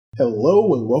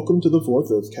Hello and welcome to the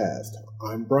Fourth Oath Cast.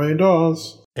 I'm Brian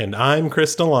Dawes. And I'm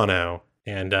Chris Delano.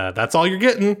 And that's all you're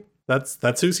getting.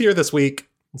 That's who's here this week.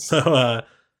 So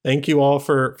thank you all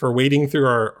for waiting through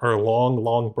our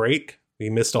long break. We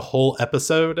missed a whole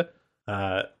episode.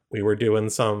 We were doing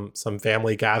some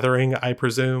family gathering, I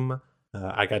presume.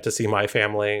 I got to see my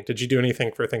family. Did you do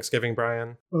anything for Thanksgiving,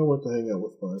 Brian? I went to hang out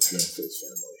with my fiance's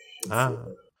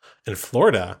family. In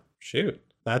Florida. Shoot.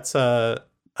 That's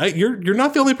you're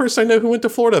not the only person I know who went to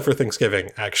Florida for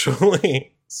Thanksgiving,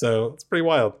 actually. So it's pretty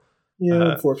wild.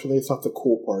 Yeah, unfortunately, it's not the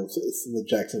cool part. It's in the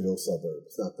Jacksonville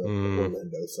suburbs, not the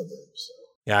Orlando suburbs. So.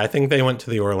 Yeah, I think they went to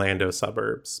the Orlando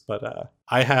suburbs. But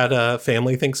I had a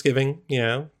family Thanksgiving,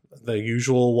 the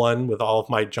usual one with all of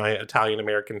my giant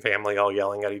Italian-American family all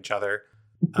yelling at each other.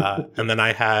 And then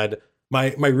I had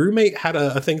my roommate had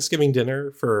a Thanksgiving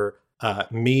dinner for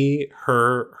me,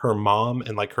 her mom,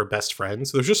 and like her best friend.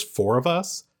 So there's just four of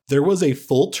us. There was a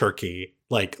full turkey,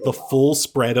 like the full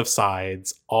spread of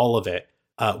sides, all of it.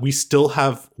 We still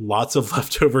have lots of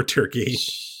leftover turkey.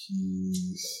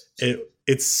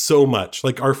 It's so much.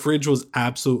 Like our fridge was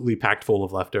absolutely packed full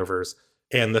of leftovers.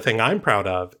 And the thing I'm proud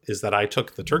of is that I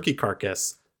took the turkey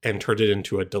carcass and turned it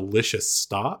into a delicious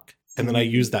stock. And then I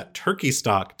used that turkey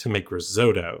stock to make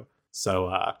risotto. So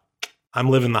I'm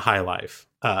living the high life.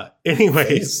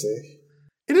 Anyways,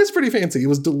 it is pretty fancy. It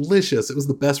was delicious. It was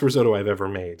the best risotto I've ever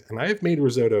made. And I have made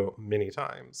risotto many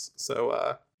times.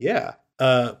 So yeah.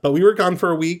 But we were gone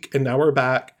for a week and now we're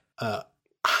back. God,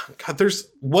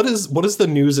 what is the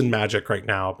news in Magic right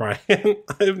now, Brian?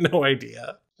 I have no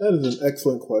idea. That is an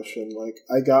excellent question. Like,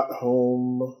 I got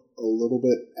home a little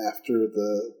bit after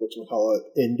the whatchamacallit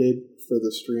ended for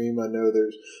the stream. I know there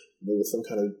was some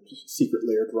kind of secret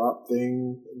layer drop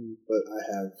thing, but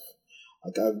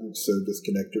I'm so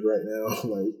disconnected right now.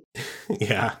 Like,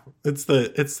 yeah, it's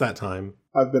that time.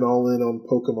 I've been all in on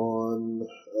Pokemon,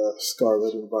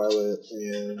 Scarlet and Violet,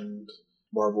 and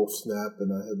Marvel Snap,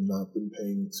 and I have not been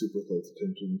paying super close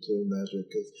attention to Magic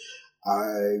because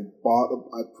I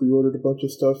pre-ordered a bunch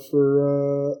of stuff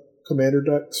for Commander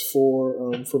decks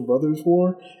from Brothers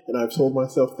War, and I've told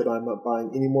myself that I'm not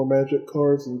buying any more Magic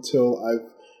cards until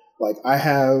I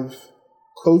have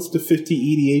close to 50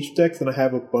 EDH decks, and I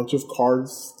have a bunch of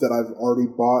cards that I've already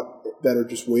bought that are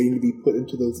just waiting to be put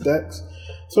into those decks.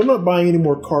 So I'm not buying any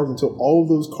more cards until all of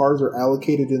those cards are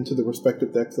allocated into the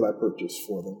respective decks that I purchased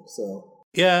for them. So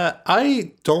yeah,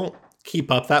 I don't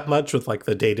keep up that much with like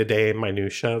the day-to-day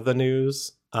minutia of the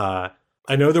news. I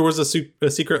know there was a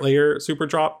secret layer super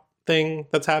drop thing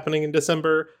that's happening in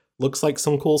December. Looks like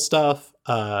some cool stuff.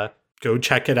 Go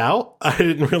check it out. I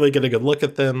didn't really get a good look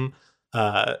at them.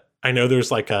 I know there's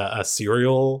like a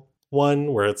serial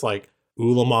one where it's like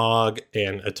Ulamog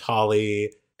and Atali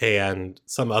and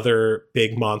some other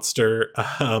big monster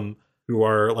who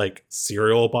are like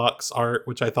cereal box art,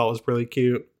 which I thought was really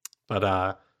cute.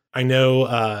 But I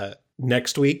know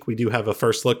next week we do have a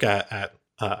first look at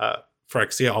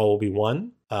Phyrexia All Will Be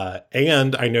One.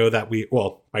 And I know that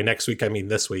by next week I mean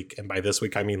this week, and by this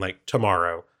week I mean like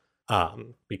tomorrow,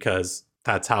 because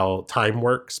that's how time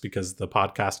works, because the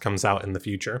podcast comes out in the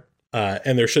future.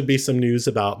 And there should be some news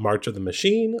about March of the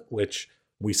Machine, which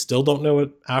we still don't know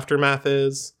what Aftermath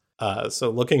is. So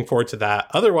looking forward to that.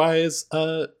 Otherwise,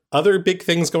 other big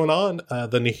things going on.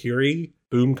 The Nahiri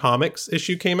Boom Comics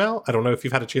issue came out. I don't know if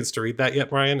you've had a chance to read that yet,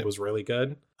 Brian. It was really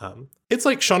good. It's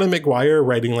like Shauna McGuire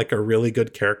writing like a really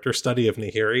good character study of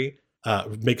Nahiri.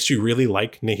 Makes you really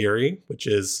like Nahiri, which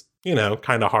is,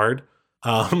 kind of hard.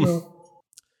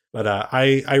 But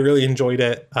I really enjoyed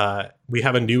it. We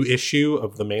have a new issue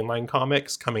of the mainline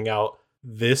comics coming out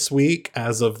this week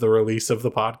as of the release of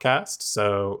the podcast.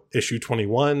 So issue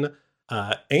 21.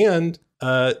 And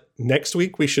next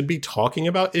week we should be talking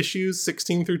about issues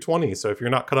 16 through 20. So if you're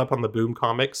not caught up on the Boom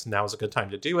comics, now's a good time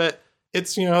to do it.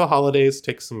 It's, the holidays.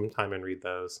 Take some time and read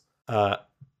those.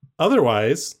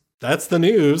 Otherwise, that's the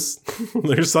news.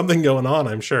 There's something going on,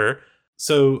 I'm sure.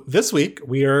 So this week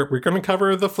we're going to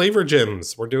cover the flavor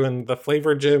gems. We're doing the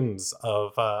flavor gems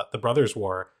of the Brothers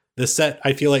War. This set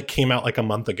I feel like came out like a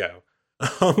month ago,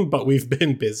 but we've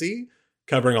been busy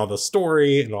covering all the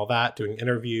story and all that, doing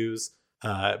interviews.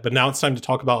 But now it's time to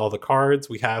talk about all the cards.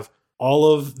 We have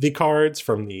all of the cards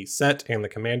from the set and the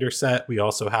Commander set. We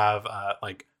also have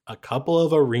like a couple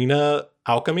of Arena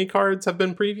Alchemy cards have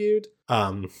been previewed.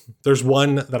 There's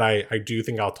one that I do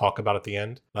think I'll talk about at the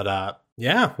end. But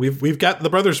yeah, we've got the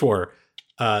Brothers War.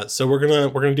 So we're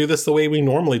gonna do this the way we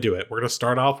normally do it. We're gonna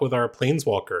start off with our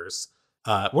Planeswalkers.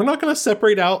 We're not gonna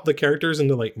separate out the characters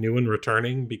into like new and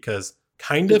returning because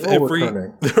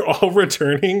they're all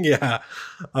returning. Yeah.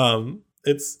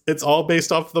 It's all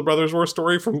based off the Brothers War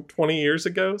story from 20 years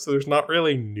ago, so there's not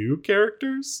really new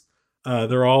characters.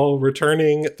 They're all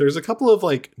returning. There's a couple of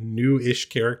like new-ish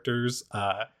characters,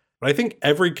 but I think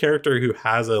every character who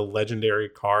has a legendary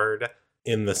card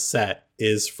in the set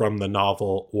is from the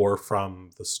novel or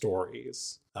from the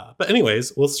stories. But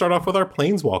anyways, let's start off with our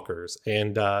Planeswalkers.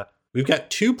 And we've got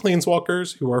 2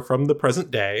 Planeswalkers who are from the present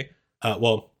day.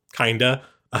 Well, kinda.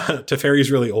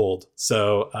 Teferi's really old.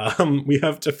 So we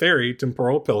have Teferi,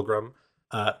 Temporal Pilgrim,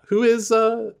 who is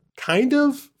kind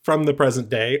of from the present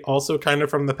day, also kind of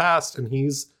from the past. And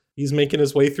he's making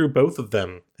his way through both of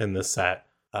them in this set.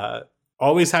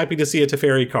 Always happy to see a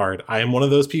Teferi card. I am one of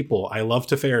those people. I love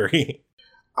Teferi.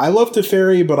 I love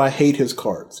Teferi, but I hate his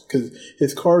cards because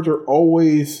his cards are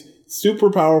always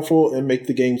super powerful and make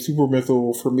the game super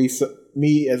miserable for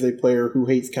me as a player who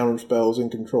hates counter spells and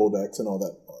control decks and all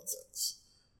that nonsense.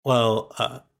 Well,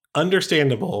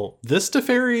 understandable. This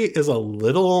Teferi is a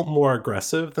little more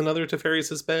aggressive than other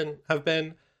Teferis have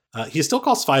been. He still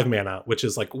costs 5 mana, which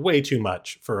is like way too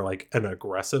much for like an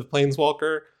aggressive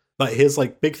Planeswalker. But his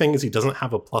like big thing is he doesn't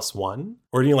have a +1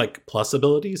 or any like plus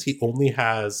abilities. He only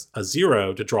has a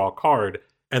 0 to draw a card,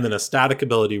 and then a static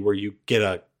ability where you get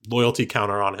a loyalty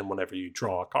counter on him whenever you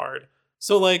draw a card.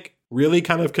 So like really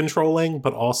kind of controlling,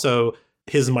 but also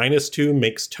his -2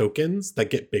 makes tokens that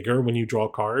get bigger when you draw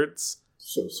cards.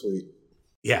 So sweet.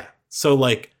 Yeah. So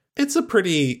like it's a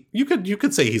pretty you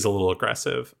could say he's a little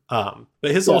aggressive. But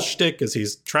his whole shtick is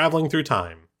he's traveling through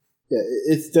time. Yeah,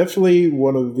 it's definitely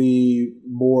one of the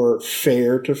more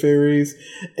fair Teferis,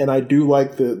 and I do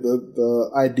like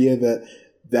the idea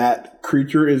that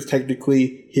creature is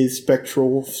technically his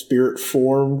spectral spirit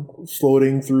form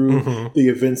floating through the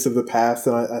events of the past,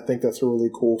 and I think that's a really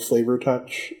cool flavor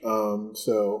touch.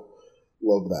 So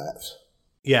love that.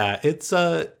 Yeah, it's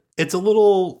a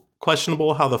little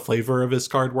questionable how the flavor of his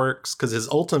card works, because his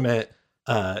ultimate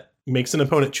makes an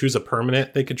opponent choose a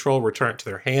permanent they control, return it to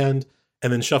their hand,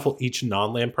 and then shuffle each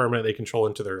non-land permanent they control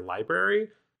into their library.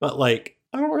 But like,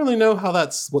 I don't really know how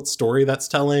what story that's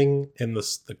telling in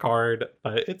the card,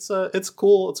 but it's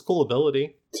cool. It's a cool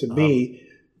ability. To me,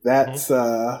 that's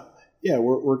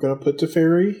we're gonna put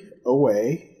Teferi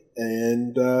away,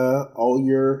 and all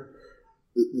your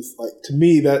to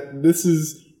me that this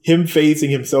is him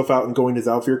phasing himself out and going to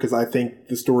Zhalfir, because I think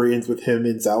the story ends with him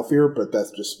in Zhalfir, but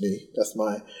that's just me. That's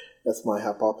my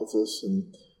hypothesis,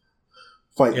 and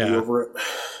fight me over it.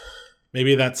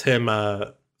 Maybe that's him.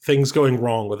 Things going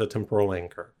wrong with a temporal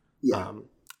anchor. Yeah.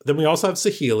 Then we also have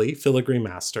Saheeli, Filigree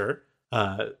Master.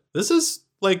 This is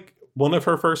like one of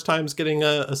her first times getting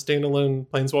a standalone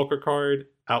Planeswalker card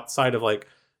outside of like.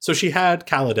 So she had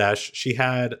Kaladesh. She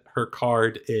had her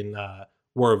card in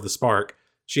War of the Spark.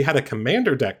 She had a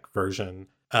commander deck version,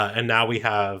 and now we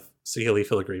have Saheeli,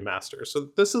 Filigree Master. So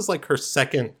this is like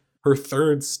her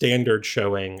third standard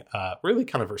showing, really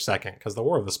kind of her second, because the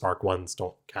War of the Spark ones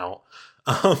don't count.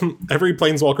 Every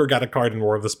Planeswalker got a card in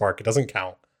War of the Spark. It doesn't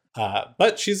count.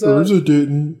 But she's Urza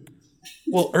didn't.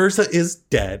 Well, Urza is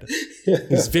dead.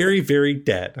 He's very, very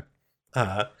dead.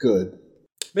 Good.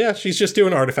 Yeah, she's just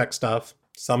doing artifact stuff,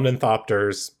 summoning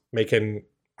Thopters, making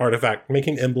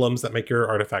emblems that make your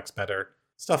artifacts better,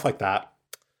 stuff like that.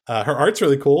 Her art's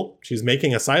really cool. She's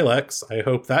making a Sylex. I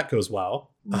hope that goes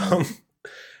well.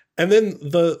 And then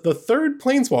the third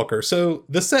Planeswalker. So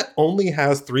the set only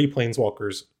has 3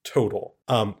 Planeswalkers total.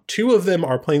 2 of them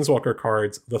are Planeswalker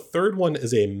cards. The third one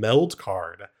is a meld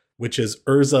card, which is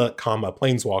Urza,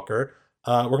 Planeswalker.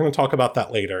 We're going to talk about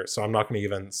that later, so I'm not going to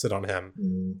even sit on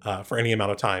him for any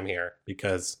amount of time here,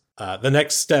 because the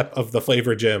next step of the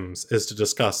Flavor Gems is to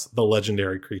discuss the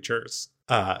legendary creatures.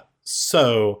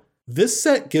 So this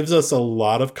set gives us a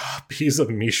lot of copies of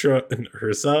Mishra and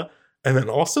Urza, and then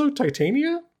also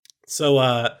Titania.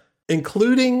 So,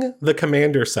 including the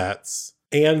commander sets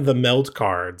and the meld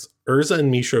cards, Urza and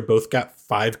Mishra both got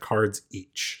 5 cards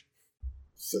each.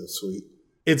 So sweet.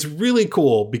 It's really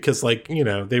cool because, like, you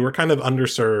know, they were kind of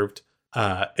underserved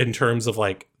in terms of,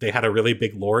 like, they had a really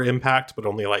big lore impact, but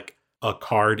only, like, a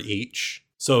card each.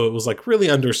 So it was, like, really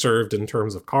underserved in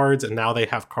terms of cards, and now they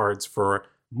have cards for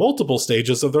multiple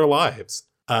stages of their lives.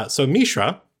 So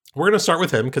Mishra, we're going to start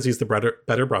with him because he's the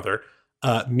better brother.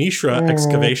 Mishra,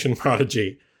 Excavation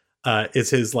Prodigy,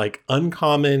 is his like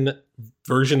uncommon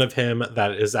version of him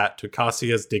that is at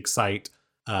Tukasia's dig site,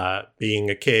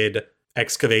 being a kid,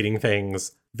 excavating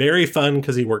things. Very fun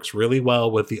because he works really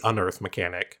well with the Unearth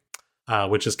mechanic,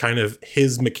 which is kind of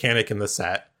his mechanic in the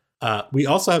set. We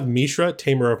also have Mishra,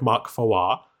 Tamer of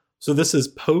Makfawa. So this is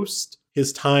post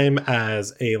his time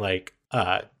as a like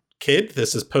kid.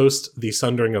 This is post the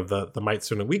sundering of the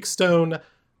Mightstone and Weakstone.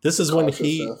 This is when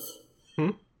he...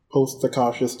 Post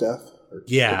Takasha's death. Or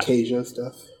Yeah. Takasha's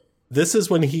death. This is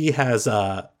when he has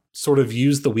sort of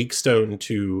used the Weak Stone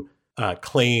to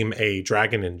claim a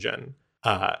dragon engine.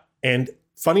 And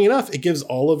funny enough, it gives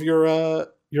all of your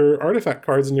artifact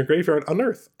cards in your graveyard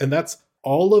unearth. And that's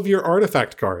all of your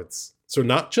artifact cards. So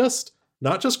not just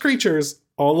creatures,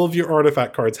 all of your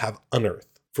artifact cards have unearth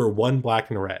for 1 black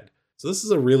and red. So this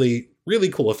is a really, really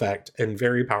cool effect and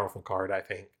very powerful card, I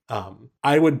think.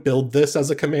 I would build this as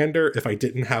a commander if I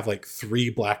didn't have like 3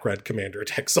 black-red commander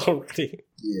decks already.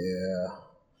 Yeah.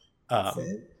 But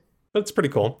it's pretty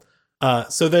cool.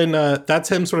 So then that's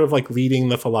him sort of like leading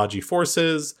the Falaji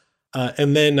forces.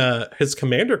 And then his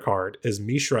commander card is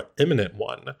Mishra Imminent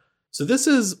One. So this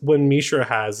is when Mishra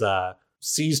has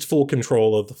seized full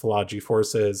control of the Falaji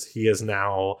forces. He is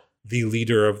now the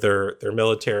leader of their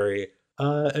military.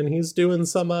 And he's doing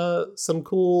some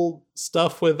cool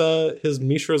stuff with his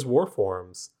Mishra's war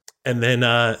forms. And then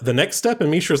the next step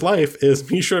in Mishra's life is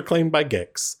Mishra claimed by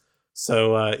Gix.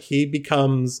 So he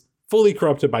becomes fully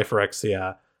corrupted by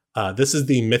Phyrexia. This is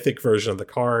the mythic version of the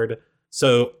card.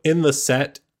 So in the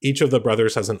set, each of the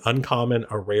brothers has an uncommon,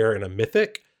 a rare, and a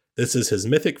mythic. This is his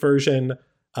mythic version.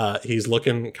 He's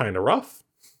looking kind of rough.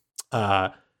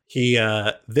 He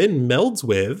then melds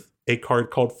with a card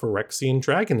called Phyrexian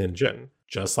Dragon Engine,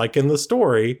 just like in the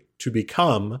story, to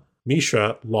become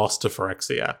Mishra lost to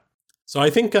Phyrexia. So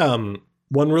I think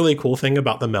one really cool thing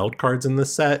about the meld cards in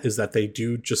this set is that they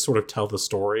do just sort of tell the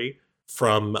story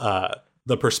from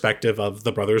the perspective of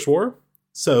the Brothers' War.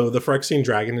 So the Phyrexian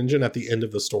Dragon Engine at the end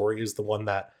of the story is the one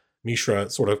that Mishra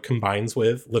sort of combines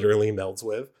with, literally melds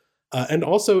with. And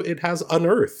also it has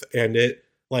Unearth, and it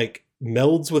like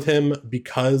melds with him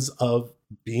because of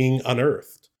being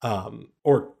unearthed.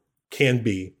 Or can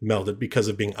be melded because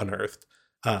of being unearthed.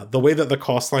 The way that the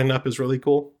cost line up is really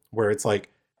cool, where it's like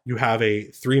you have a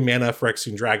 3-mana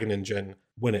Phyrexian Dragon Engine.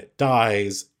 When it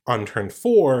dies on turn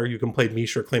 4, you can play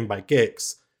Mishra Claimed by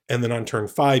Gix, and then on turn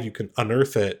 5, you can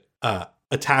unearth it,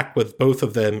 attack with both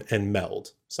of them, and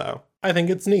meld. So I think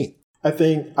it's neat. I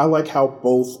like how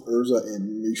both Urza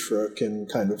and Mishra can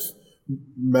kind of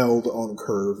meld on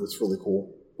curve. It's really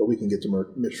cool. But we can get to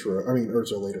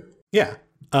Urza later. Yeah.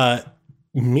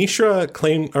 Mishra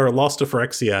claimed or lost to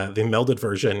Phyrexia, the melded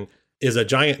version, is a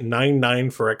giant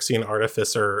 9/9 Phyrexian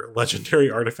Artificer legendary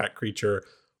artifact creature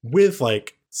with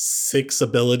like 6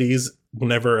 abilities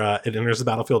whenever it enters the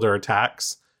battlefield or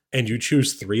attacks, and you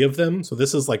choose 3 of them. So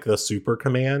this is like the super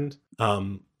command.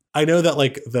 I know that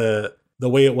like the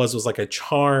way it was like a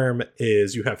charm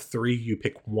is you have 3, you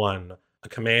pick 1. A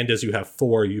command is you have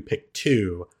 4, you pick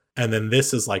 2. And then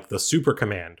this is like the super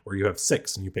command where you have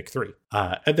 6 and you pick 3.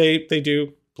 And they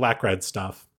do black-red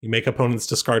stuff. You make opponents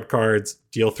discard cards,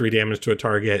 deal 3 damage to a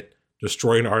target,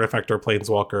 destroy an artifact or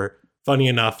planeswalker. Funny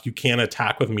enough, you can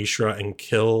attack with Mishra and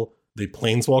kill the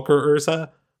planeswalker Urza,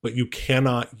 but you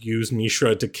cannot use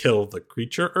Mishra to kill the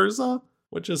creature Urza,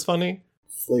 which is funny.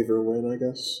 Flavor win, I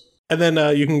guess. And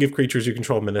then you can give creatures you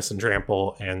control menace and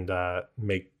trample, and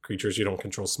make creatures you don't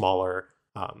control smaller.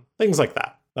 Things like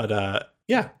that. But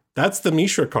yeah. That's the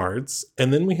Mishra cards,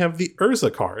 and then we have the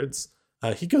Urza cards.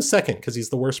 He goes second because he's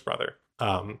the worst brother.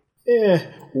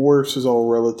 Worse is all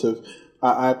relative.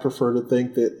 I prefer to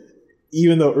think that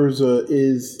even though Urza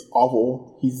is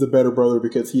awful, he's the better brother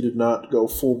because he did not go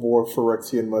full bore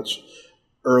Phyrexian much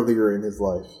earlier in his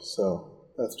life. So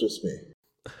that's just me.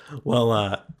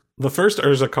 Well, the first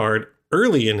Urza card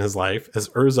early in his life is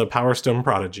Urza Powerstone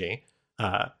Prodigy.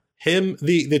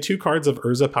 The 2 cards of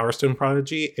Urza Powerstone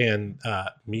Prodigy and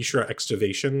Mishra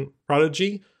Excavation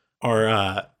Prodigy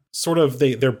are sort of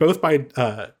they're both by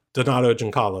Donato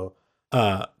Giancarlo,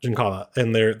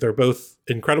 and they're both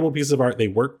incredible pieces of art. They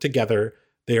work together.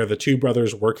 They are the 2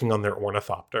 brothers working on their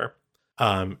Ornithopter.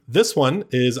 This one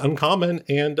is uncommon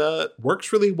and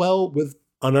works really well with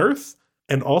Unearth,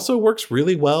 and also works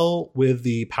really well with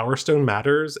the Power Stone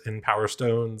Matters and Power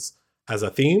Stones as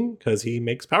a theme because he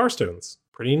makes Power Stones.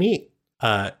 Pretty neat.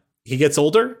 He gets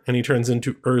older and he turns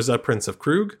into Urza, Prince of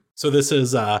Krug. So this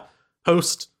is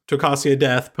post Tokasia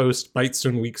death, post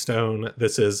Bitestone, Weakstone.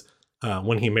 This is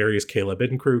when he marries Kayla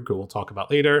Bittenkrug, who we'll talk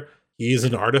about later. He's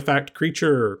an artifact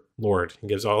creature lord. He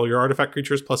gives all your artifact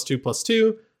creatures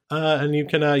 +2/+2, and you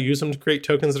can use them to create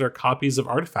tokens that are copies of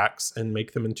artifacts and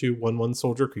make them into 1/1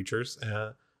 soldier creatures,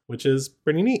 which is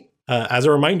pretty neat. As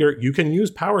a reminder, you can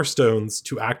use Power Stones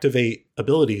to activate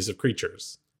abilities of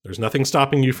creatures. There's nothing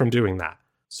stopping you from doing that.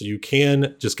 So you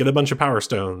can just get a bunch of Power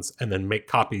Stones and then make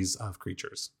copies of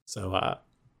creatures. So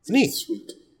it's neat.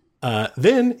 Sweet.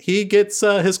 Then he gets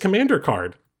his commander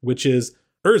card, which is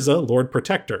Urza, Lord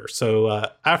Protector. So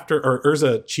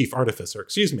Urza, Chief Artificer,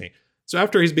 excuse me. So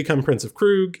after he's become Prince of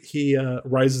Krug, he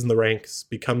rises in the ranks,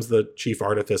 becomes the chief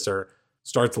artificer,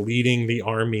 starts leading the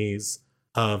armies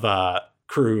of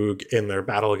Krug in their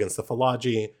battle against the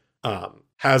Falaji,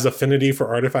 has affinity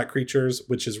for artifact creatures,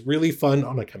 which is really fun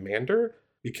on a commander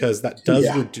because that does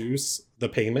reduce the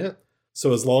payment.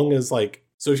 So as long as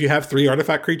so if you have 3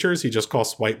 artifact creatures, he just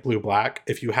costs white, blue, black.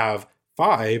 If you have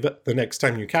 5, the next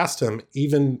time you cast him,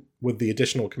 even with the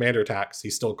additional commander tax,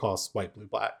 he still costs white, blue,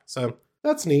 black. So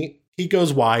that's neat. He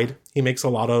goes wide. He makes a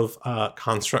lot of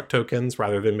construct tokens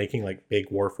rather than making big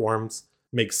war forms.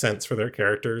 Makes sense for their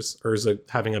characters. Urza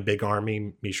having a big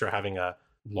army, Mishra having a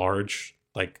large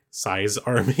size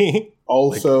army.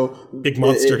 Also, big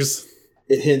monsters.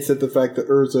 It hints at the fact that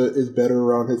Urza is better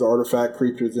around his artifact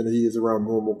creatures than he is around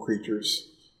normal creatures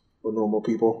or normal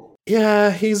people.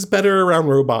 Yeah, he's better around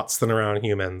robots than around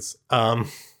humans.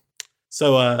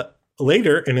 So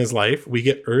later in his life, we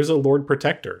get Urza Lord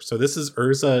Protector. So this is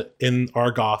Urza in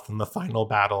Argoth in the final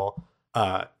battle.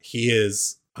 He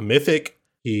is a mythic.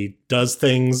 He does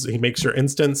things. He makes your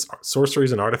instants,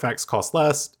 sorceries, and artifacts cost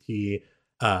less. He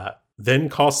then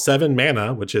costs 7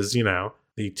 mana, which is,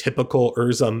 the typical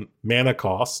Urza mana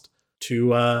cost,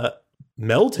 to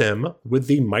meld him with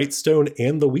the Mightstone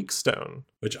and the Weakstone,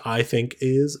 which I think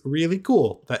is really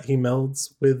cool that he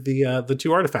melds with the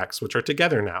 2 artifacts, which are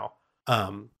together now.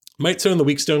 Mightstone and the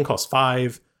Weakstone cost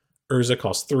 5. Urza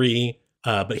costs 3.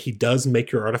 But he does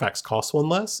make your artifacts cost 1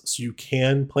 less, so you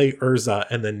can play Urza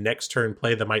and then next turn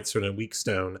play the Mightstone and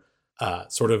Weakstone,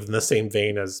 sort of in the same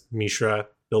vein as Mishra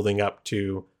building up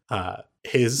to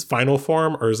his final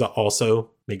form. Urza also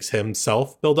makes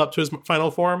himself build up to his final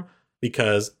form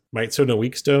because Mightstone and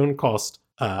Weakstone cost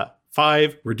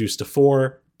 5, reduced to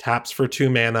 4, taps for 2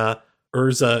 mana.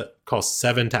 Urza costs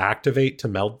 7 to activate to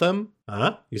meld them.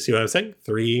 You see what I'm saying?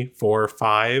 3, 4,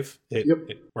 5.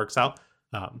 It works out.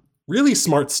 Really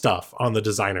smart stuff on the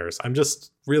designers. I'm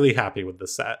just really happy with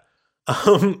this set.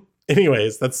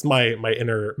 Anyways, that's my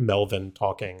inner Melvin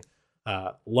talking.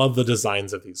 Love the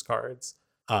designs of these cards.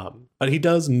 But he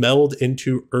does meld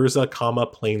into Urza,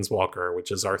 Planeswalker,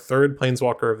 which is our 3rd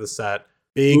Planeswalker of the set.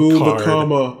 Big Boo card. The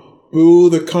comma. Boo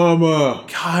the comma.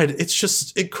 God,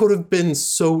 it could have been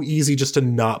so easy just to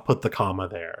not put the comma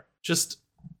there.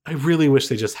 I really wish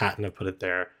they just hadn't have put it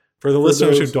there. For the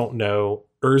listeners who don't know,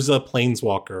 Urza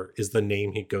Planeswalker is the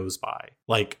name he goes by.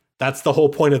 That's the whole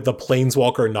point of the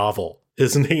Planeswalker novel.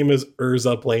 His name is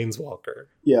Urza Planeswalker.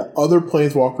 Yeah, other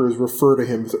Planeswalkers refer to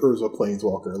him as Urza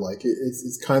Planeswalker.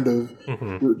 It's kind of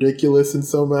ridiculous in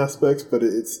some aspects, but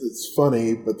it's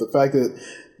funny. But the fact that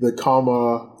the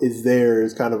comma is there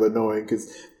is kind of annoying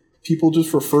because people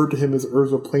just refer to him as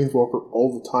Urza Planeswalker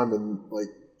all the time, and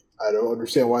I don't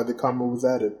understand why the comma was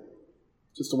added.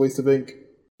 Just a waste of ink.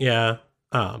 Yeah.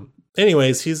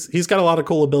 Anyways, he's got a lot of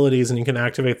cool abilities, and you can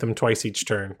activate them twice each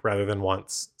turn rather than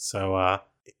once. So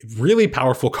really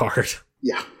powerful card.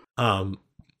 Yeah.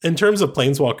 In terms of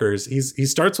Planeswalkers, he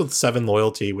starts with 7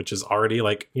 loyalty, which is already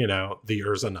the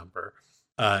Urza number.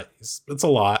 It's a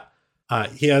lot.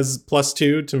 He has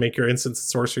 +2 to make your instant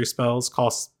sorcery spells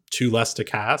cost 2 less to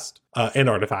cast, and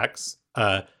artifacts.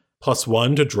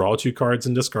 +1 to draw 2 cards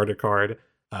and discard a card.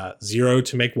 0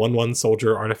 to make 1/1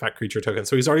 soldier artifact creature token.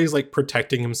 So he's already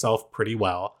protecting himself pretty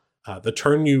well. The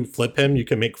turn you flip him, you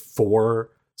can make 4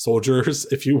 soldiers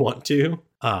if you want to.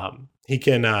 He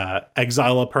can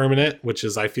exile a permanent, which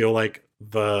is, I feel like,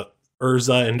 the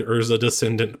Urza and Urza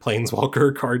Descendant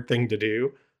Planeswalker card thing to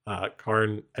do.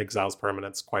 Karn exiles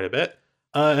permanents quite a bit.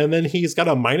 And then he's got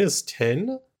a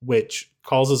 -10, which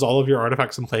causes all of your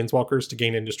artifacts and Planeswalkers to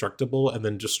gain indestructible and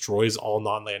then destroys all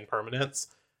non-land permanents.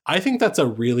 I think that's a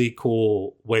really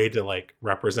cool way to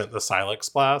represent the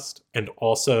Sylex Blast, and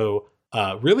also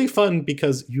really fun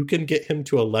because you can get him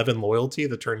to 11 loyalty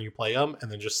the turn you play him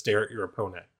and then just stare at your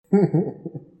opponent.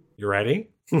 You ready?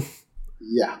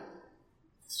 Yeah.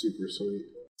 Super sweet.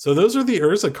 So those are the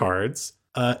Urza cards.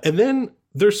 And then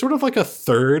there's sort of a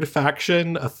third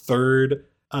faction,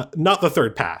 not the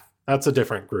Third Path. That's a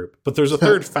different group, but there's a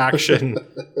third faction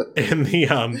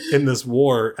in this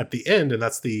war at the end, and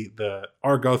that's the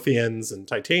Argothians and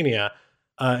Titania.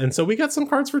 And so we got some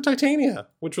cards for Titania,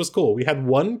 which was cool. We had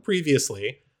one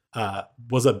previously,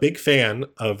 was a big fan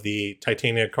of the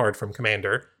Titania card from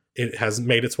Commander. It has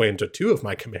made its way into 2 of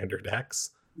my Commander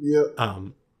decks. Yep.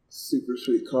 Super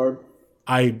sweet card.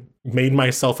 I made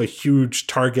myself a huge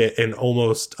target and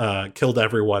almost killed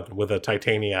everyone with a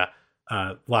Titania.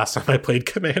 Last time I played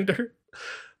Commander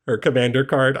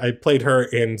card, I played her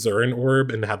in Zurin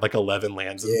Orb and had 11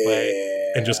 lands in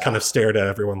play and just kind of stared at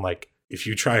everyone if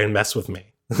you try and mess with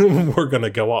me, we're going to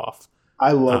go off.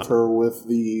 I love her with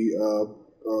the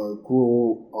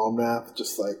Gruul Omnath,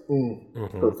 just like,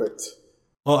 perfect.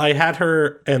 Well, I had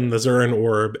her and the Zurin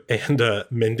Orb and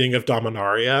Mending of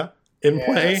Dominaria in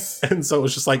play, and so it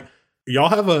was just like, y'all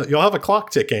have a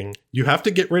clock ticking. You have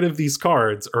to get rid of these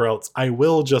cards, or else I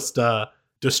will just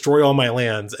destroy all my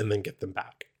lands and then get them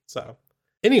back. So,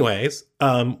 anyways,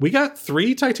 we got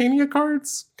 3 Titania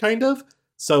cards, kind of.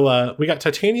 So we got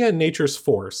Titania and Nature's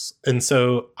Force, and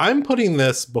so I'm putting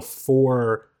this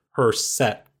before her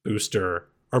set booster,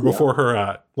 or before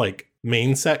her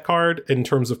main set card in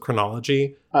terms of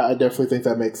chronology. I definitely think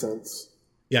that makes sense.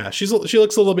 Yeah, she looks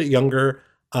a little bit younger.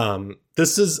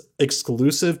 This is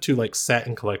exclusive to like set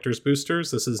and collector's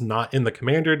boosters. This is not in the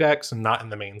commander decks and not in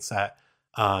the main set.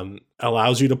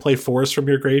 Allows you to play forest from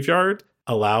your graveyard.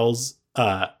 Allows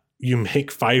you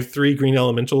make 5/3 green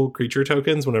elemental creature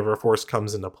tokens whenever a forest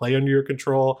comes into play under your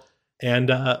control.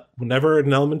 And whenever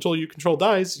an elemental you control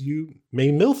dies, you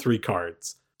may mill 3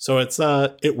 cards. So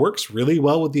it works really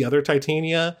well with the other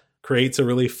Titania, creates a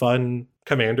really fun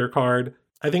commander card.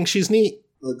 I think she's neat.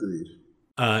 Agreed.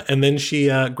 And then she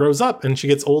grows up and she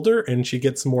gets older and she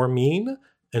gets more mean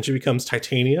and she becomes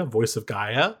Titania, Voice of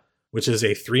Gaia, which is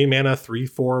a 3-mana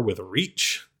 3/4 with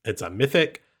reach. It's a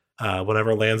mythic.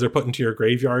 Whenever lands are put into your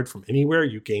graveyard from anywhere,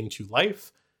 you gain 2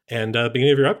 life. And at the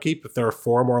beginning of your upkeep, if there are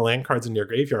 4 more land cards in your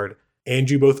graveyard and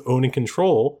you both own and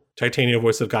control Titania,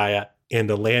 Voice of Gaia, and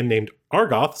a land named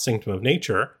Argoth, Sanctum of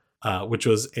Nature, which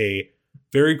was a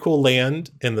very cool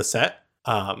land in the set.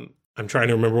 I'm trying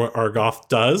to remember what Argoth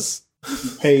does.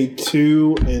 You pay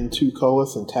 2 and 2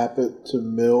 colors and tap it to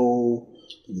mill,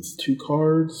 I think it's 2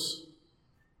 cards,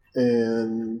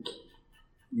 and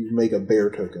you make a bear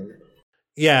token.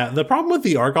 Yeah, the problem with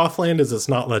the Argoth land is it's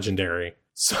not legendary.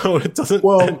 So it doesn't.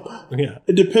 Well, yeah.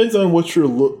 It depends on what you're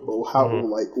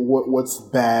what's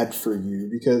bad for you,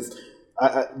 because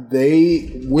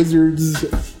Wizards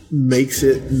makes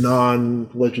it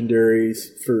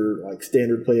non-legendaries for like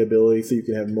standard playability, so you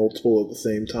can have multiple at the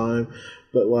same time.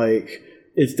 But like,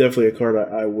 it's definitely a card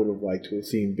I would have liked to have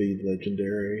seen be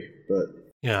legendary. But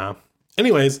yeah.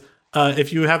 Anyways,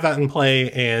 if you have that in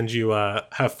play and you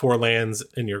have 4 lands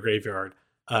in your graveyard,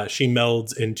 she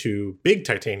melds into Big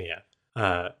Titania.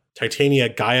 Titania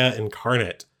Gaia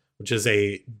Incarnate, which is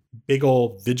a big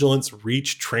old vigilance,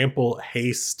 reach, trample,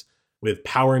 haste with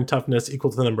power and toughness equal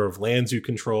to the number of lands you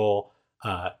control.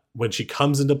 When she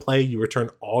comes into play, you return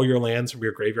all your lands from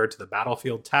your graveyard to the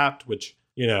battlefield tapped, which,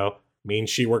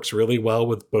 means she works really well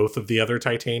with both of the other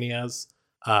Titanias.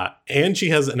 And she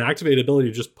has an activated ability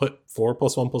to just put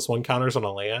 4+1/+1 counters on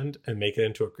a land and make it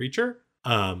into a creature.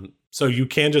 So you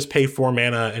can just pay 4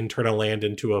 mana and turn a land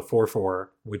into a 4/4,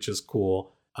 which is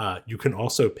cool. You can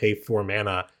also pay 4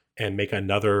 mana and make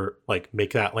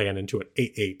make that land into an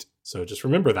 8/8. So just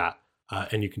remember that.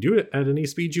 And you can do it at any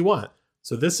speed you want.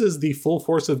 So this is the full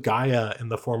force of Gaia in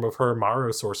the form of her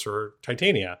Maro Sorcerer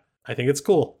Titania. I think it's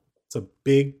cool. It's a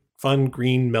big, fun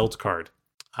green meld card.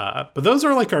 But those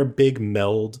are like our big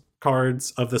meld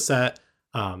cards of the set.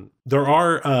 There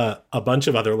are a bunch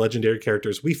of other legendary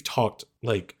characters. We've talked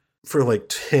for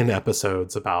 10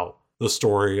 episodes about the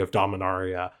story of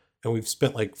Dominaria, and we've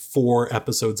spent 4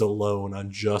 episodes alone on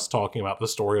just talking about the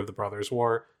story of the Brothers'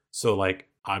 War. So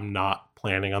I'm not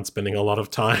planning on spending a lot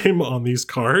of time on these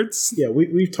cards. Yeah,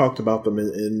 we've talked about them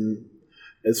in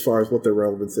as far as what their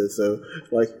relevance is. So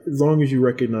as long as you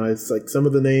recognize some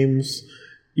of the names,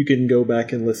 you can go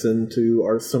back and listen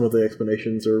to some of the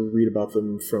explanations or read about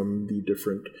them from the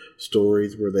different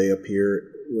stories where they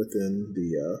appear within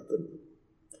the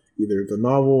either the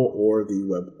novel or the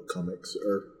web comics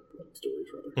or stories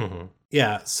rather. Mm-hmm.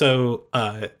 Yeah. So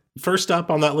first up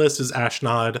on that list is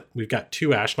Ashnod. We've got 2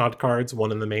 Ashnod cards,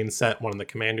 one in the main set, one in the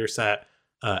commander set.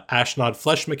 Ashnod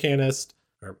Flesh Mechanist,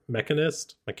 or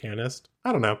Mechanist?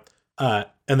 I don't know.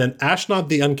 And then Ashnod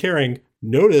the Uncaring,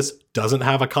 notice, doesn't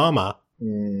have a comma.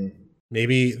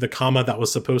 Maybe the comma that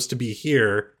was supposed to be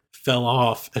here fell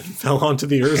off and fell onto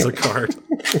the Urza card.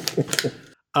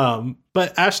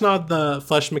 But Ashnod the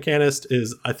Flesh Mechanist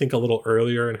is, I think, a little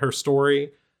earlier in her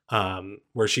story,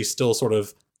 where she's still sort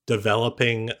of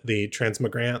developing the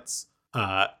transmigrants.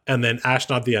 And then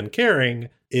Ashnod the Uncaring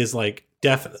is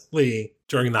definitely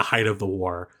during the height of the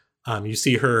war. You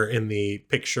see her in the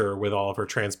picture with all of her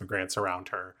transmigrants around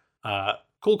her.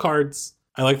 Cool cards.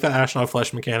 I like that Ashnod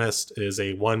Flesh Mechanist is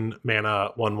a 1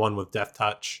 mana 1/1 with Death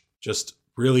Touch. Just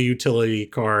really utility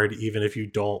card, even if you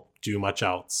don't do much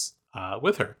else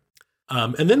with her.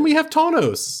 And then we have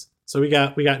Tawnos. So we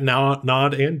got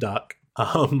Nod and Duck.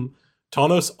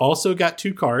 Tawnos also got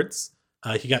 2 cards.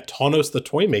 He got Tawnos the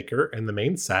Toymaker in the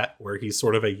main set, where he's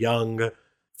sort of a young,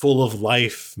 full of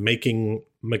life, making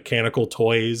mechanical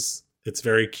toys. It's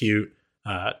very cute.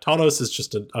 Tawnos is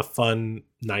just a fun,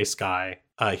 nice guy.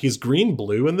 He's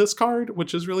green-blue in this card,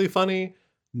 which is really funny.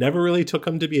 Never really took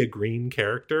him to be a green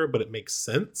character, but it makes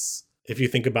sense if you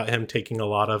think about him taking a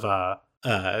lot of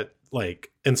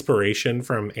like inspiration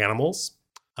from animals.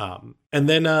 And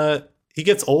then he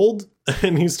gets old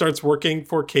and he starts working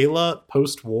for Kayla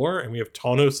post-war, and we have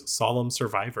Tawnos Solemn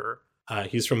Survivor.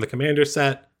 He's from the Commander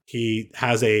set. He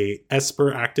has a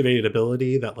Esper activated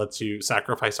ability that lets you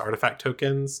sacrifice artifact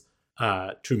tokens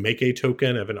to make a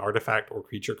token of an artifact or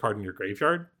creature card in your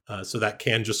graveyard. So that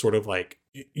can just sort of like,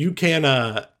 you can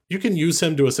use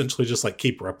him to essentially just like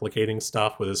keep replicating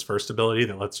stuff with his first ability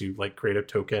that lets you like create a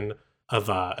token of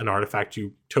an artifact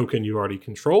you already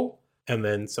control. And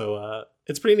then so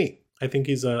it's pretty neat. I think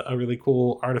he's a really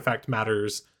cool Artifact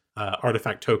Matters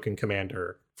artifact token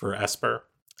commander for Esper.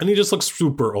 And he just looks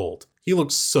super old. He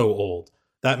looks so old.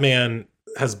 That man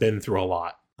has been through a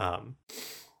lot.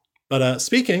 But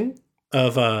speaking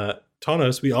of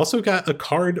Tawnos, we also got a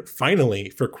card finally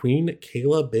for Queen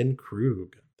Kayla Ben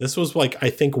Krug. This was like, I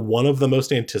think, one of the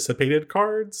most anticipated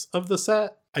cards of the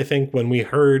set. I think when we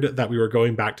heard that we were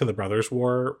going back to the Brothers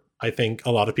War, I think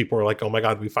a lot of people were like, oh my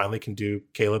God, we finally can do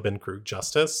Kayla Ben Krug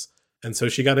justice. And so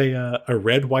she got a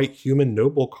red-white human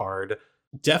noble card.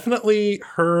 Definitely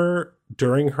her,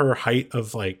 during her height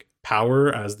of like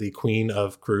power as the Queen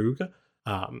of Krug,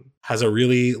 has a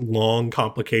really long,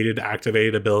 complicated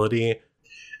activated ability.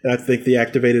 And I think the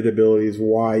activated ability is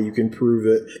why you can prove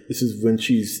that this is when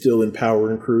she's still in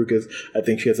power in Krug, because I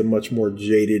think she has a much more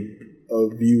jaded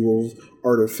view of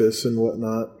artifice and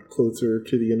whatnot closer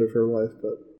to the end of her life.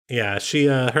 But yeah, she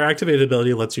her activated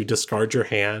ability lets you discard your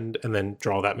hand and then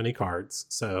draw that many cards.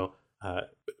 So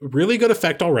really good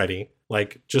effect already.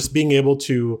 Like just being able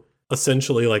to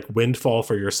essentially like windfall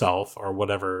for yourself or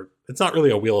whatever. It's not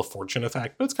really a Wheel of Fortune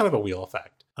effect, but it's kind of a wheel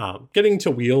effect. Getting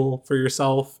to wheel for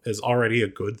yourself is already a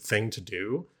good thing to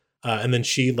do. And then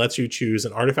she lets you choose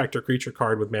an artifact or creature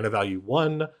card with mana value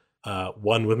 1,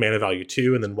 one with mana value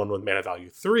 2, and then one with mana value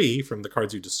 3 from the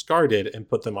cards you discarded and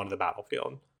put them onto the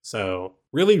battlefield. So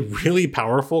really, really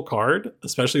powerful card,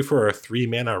 especially for a 3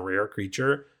 mana rare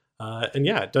creature. And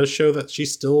yeah, it does show that she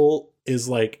still is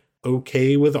like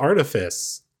okay with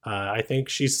Artifice. I think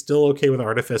she's still okay with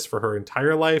Artifice for her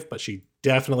entire life, but she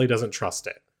definitely doesn't trust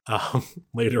it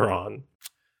later on.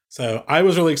 So I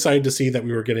was really excited to see that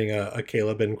we were getting a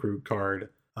Kayla Ben Krug card.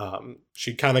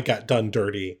 She kind of got done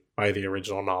dirty by the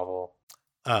original novel.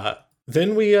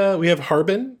 Then we have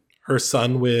Harbin, her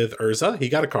son with Urza. He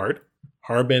got a card.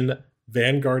 Harbin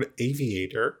Vanguard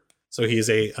Aviator. So he's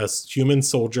a human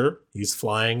soldier. He's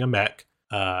flying a mech.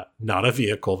 Not a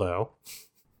vehicle, though.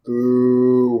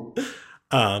 Ooh.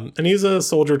 And he's a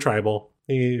soldier tribal.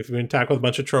 If you attack with a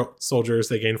bunch of soldiers,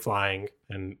 they gain flying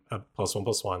and a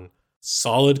 +1/+1.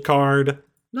 Solid card.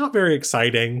 Not very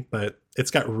exciting, but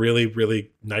it's got really,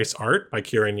 really nice art by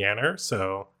Kieran Yanner.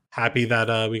 So happy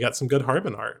that we got some good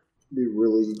Harbin art. Be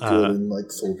really good in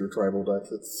like soldier tribal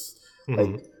decks. It's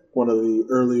like one of the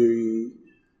early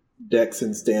decks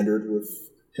in standard with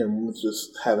him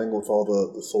just having with all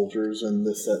the soldiers, and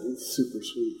this set is super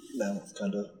sweet. Now it's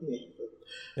kind of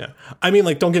yeah. I mean,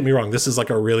 like, don't get me wrong. This is like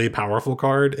a really powerful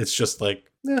card. It's just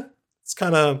like, it's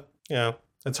kind of,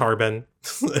 it's Harbin.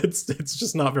 it's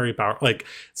just not very powerful. Like,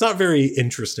 it's not very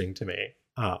interesting to me.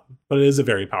 But it is a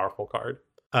very powerful card.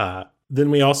 Then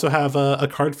we also have a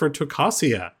card for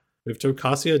Tokasia. We have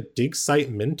Tokasia Dig Site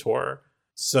Mentor.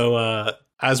 So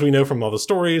as we know from all the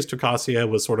stories, Tokasia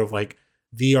was sort of like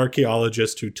the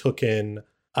archaeologist who took in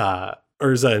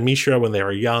Urza and Mishra when they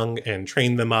were young and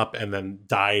trained them up and then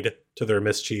died to their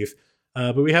mischief.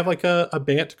 But we have like a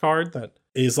Bant card that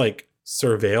is like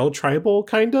Surveil tribal,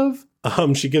 kind of.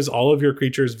 She gives all of your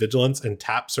creatures vigilance and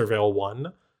tap Surveil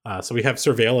 1. So we have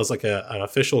Surveil as like an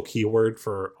official keyword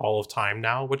for all of time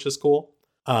now, which is cool.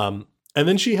 And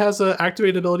then she has an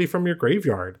activated ability from your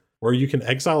graveyard where you can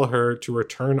exile her to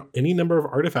return any number of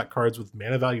artifact cards with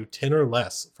mana value 10 or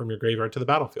less from your graveyard to the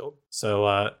battlefield.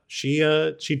 So she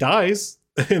dies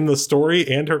in the story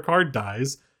and her card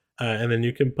dies, and then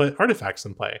you can put artifacts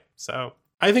in play. So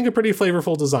I think a pretty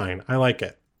flavorful design. I like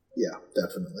it. Yeah,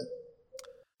 definitely.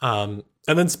 And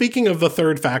then speaking of the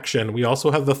third faction, we also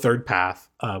have the third path.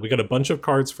 We got a bunch of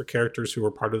cards for characters who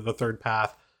were part of the third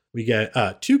path. We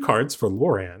get 2 cards for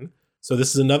Loran. So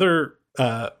this is another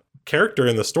character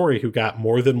in the story who got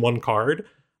more than one card.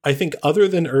 I think other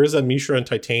than Urza, Mishra, and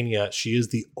Titania, she is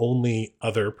the only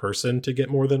other person to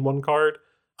get more than one card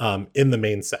in the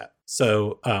main set.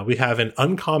 So we have an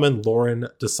uncommon Loran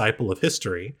Disciple of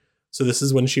History. So this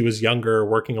is when she was younger,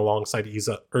 working alongside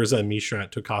Urza and Mishra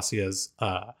at Tokasia's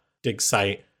dig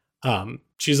site.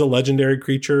 She's a legendary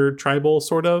creature tribal,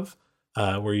 sort of.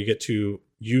 where you get to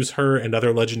use her and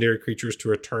other legendary creatures to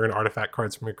return artifact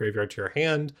cards from your graveyard to your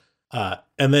hand.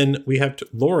 And then we have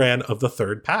Loran of the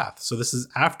Third Path. So this is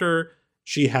after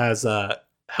she has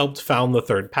helped found the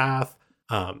Third Path.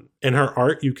 In her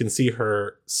art, you can see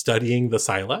her studying the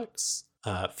Sylex.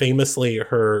 Famously,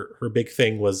 her big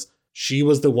thing was she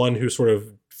was the one who sort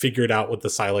of figured out what the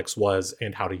Sylex was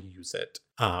and how to use it.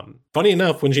 Funny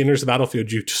enough, when she enters the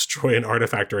battlefield, you destroy an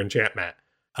artifact or enchantment,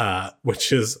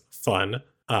 which is fun.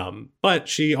 But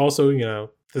she also,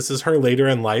 this is her later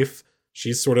in life.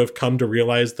 She's sort of come to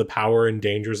realize the power and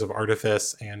dangers of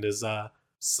artifice and is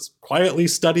quietly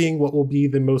studying what will be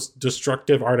the most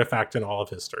destructive artifact in all of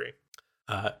history.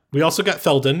 We also got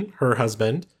Feldon, her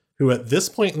husband, who at this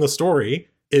point in the story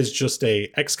is just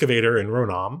a excavator in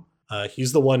Ronom.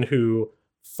 He's the one who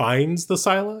finds the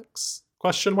Sylex, ?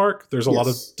 There's a lot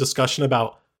of discussion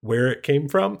about where it came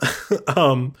from.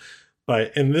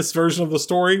 But in this version of the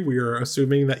story, we are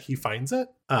assuming that he finds it.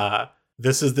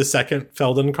 This is the second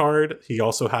Feldon card. He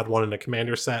also had one in a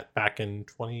commander set back in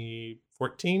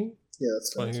 2014. Yeah,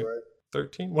 that's right.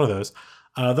 2013, one of those.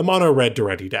 The mono red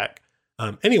Duretti deck.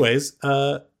 Anyways,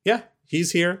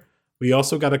 he's here. We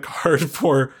also got a card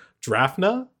for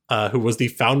Drafna, who was the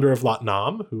founder of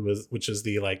Latnam, which is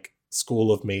the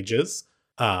school of mages.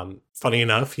 Funny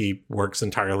enough, he works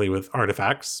entirely with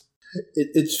artifacts.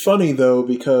 It's funny though,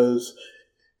 because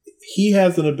he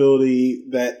has an ability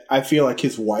that I feel like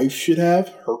his wife should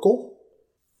have, Hurkle.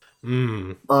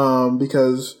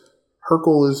 Because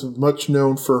Hurkle is much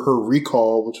known for her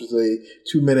recall, which is a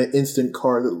 2-minute instant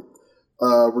card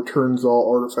that returns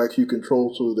all artifacts you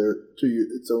control to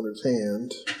its owner's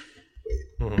hand.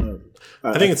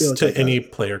 I think it's to any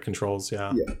player controls,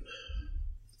 yeah.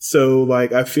 So,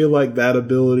 I feel like that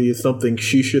ability is something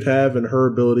she should have, and her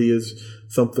ability is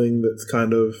something that's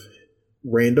kind of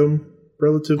random,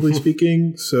 relatively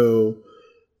speaking. So,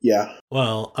 yeah.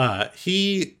 Well,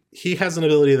 he has an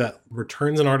ability that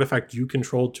returns an artifact you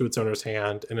control to its owner's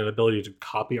hand, and an ability to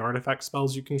copy artifact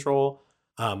spells you control.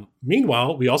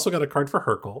 Meanwhile, we also got a card for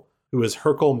Hurkle, who is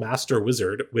Hurkle Master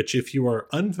Wizard, which, if you are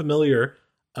unfamiliar,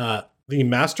 the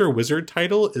Master Wizard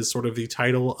title is sort of the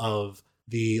title of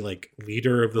the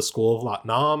leader of the school of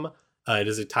Latnam. It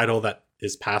is a title that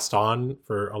is passed on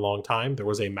for a long time. There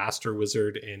was a Master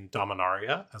Wizard in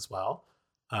Dominaria as well.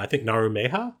 I think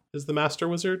Narumeha is the Master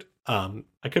Wizard. I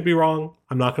could be wrong.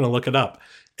 I'm not going to look it up.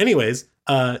 Anyways,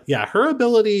 her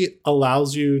ability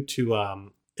allows you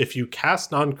to, if you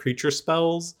cast non-creature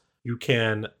spells, you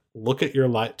can look at your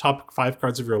top 5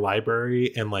 cards of your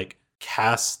library and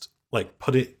cast,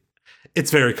 put it. It's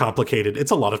very complicated.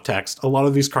 It's a lot of text. A lot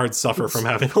of these cards suffer from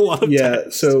having a lot of text. Yeah,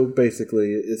 so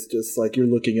basically, it's just you're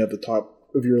looking at the top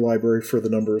of your library for the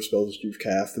number of spells you've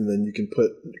cast, and then you can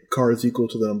put cards equal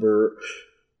to the number.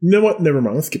 You know what? Never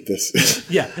mind. Let's skip this.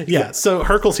 Yeah. So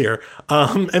Hurkle's here.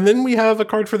 And then we have a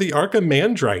card for the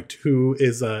Archimandrite, who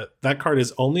is that card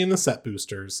is only in the set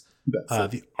boosters.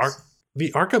 The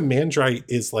Archimandrite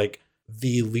is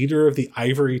the leader of the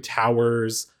Ivory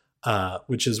Towers,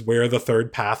 which is where the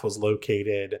Third Path was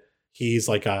located. He's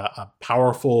a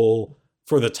powerful,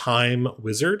 for the time,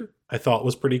 wizard. I thought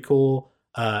was pretty cool.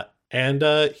 And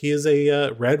he is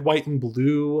a red, white, and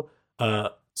blue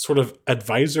sort of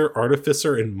advisor,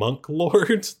 artificer, and monk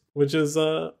lord, which is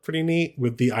pretty neat,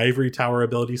 with the Ivory Tower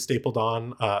ability stapled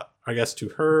on, I guess, to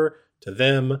her, to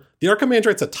them. The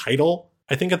Archimandrite's a title.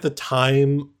 I think at the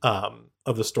time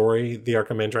of the story, the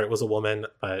Archimandrite was a woman,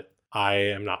 but I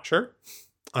am not sure.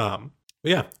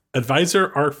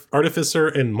 Advisor, artificer,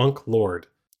 and monk lord.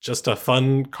 Just a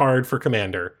fun card for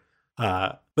commander.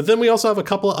 But then we also have a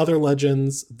couple of other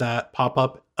legends that pop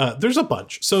up. There's a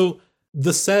bunch. So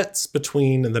the sets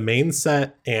between the main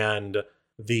set and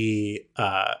the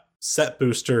set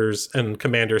boosters and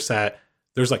commander set,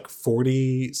 there's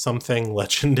 40 something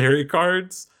legendary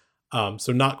cards.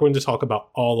 So not going to talk about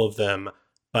all of them,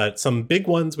 but some big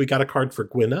ones. We got a card for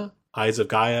Gwynna, Eyes of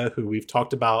Gaia, who we've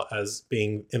talked about as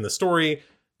being in the story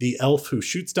the elf who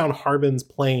shoots down Harbin's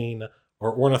plane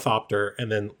or ornithopter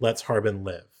and then lets Harbin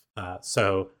live.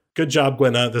 So good job,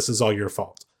 Gwynna. This is all your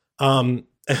fault. And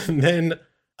then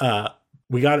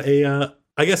we got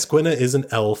I guess Gwynna is an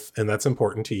elf, and that's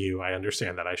important to you. I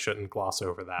understand that. I shouldn't gloss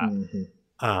over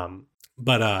that.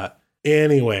 But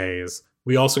anyways,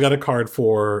 we also got a card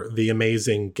for the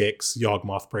amazing Gix,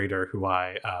 Yawgmoth Braider, who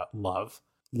I love.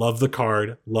 Love the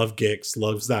card. Love Gix.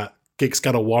 Loves that Gix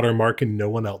got a watermark and no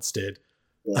one else did.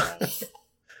 Wow.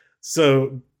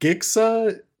 So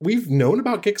Gix, we've known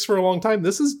about Gix for a long time.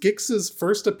 This is Gix's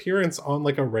first appearance on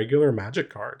a regular Magic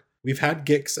card. We've had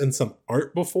Gix in some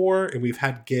art before, and we've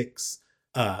had Gix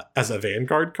as a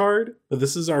Vanguard card, but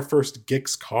this is our first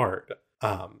Gix card.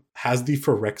 Has the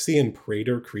Phyrexian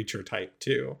Praetor creature type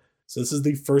too. So this is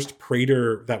the first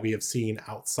Praetor that we have seen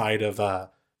outside of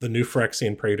the new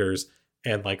Phyrexian Praetors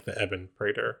and like the Ebon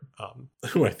Praetor,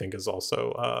 who I think is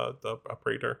also a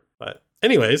Praetor. But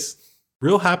anyways,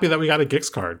 real happy that we got a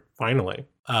Gix card, finally.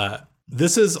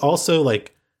 This is also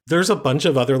like, there's a bunch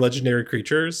of other legendary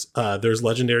creatures. There's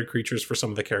legendary creatures for some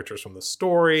of the characters from the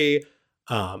story.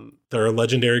 There are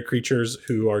legendary creatures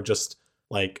who are just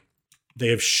like, they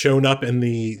have shown up in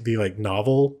the like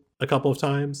novel a couple of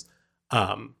times.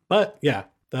 But yeah,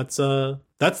 that's the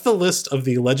list of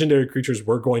the legendary creatures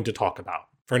we're going to talk about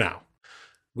for now.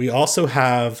 We also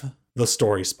have the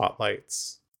story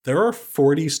spotlights. There are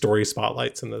 40 story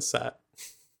spotlights in this set.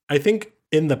 I think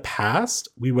in the past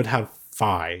we would have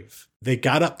 5. They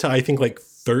got up to, I think, like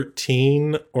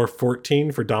 13 or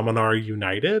 14 for Dominaria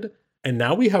United, and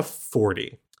now we have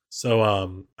 40. So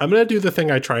I'm going to do the thing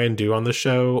I try and do on the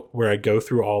show where I go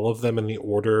through all of them in the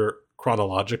order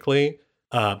chronologically,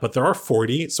 but there are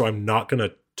 40, so I'm not going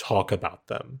to talk about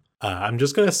them. I'm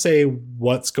just going to say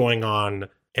what's going on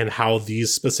and how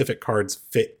these specific cards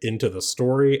fit into the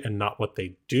story and not what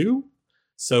they do.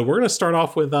 So we're going to start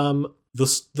off with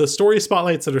the story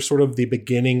spotlights that are sort of the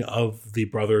beginning of the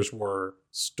Brothers War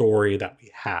story that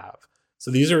we have.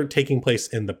 So these are taking place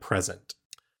in the present.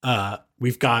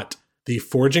 We've got the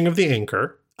Forging of the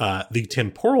Anchor, the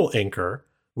Temporal Anchor,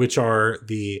 which are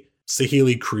the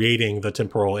Saheeli creating the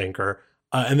Temporal Anchor,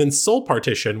 and then Soul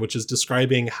Partition, which is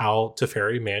describing how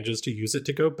Teferi manages to use it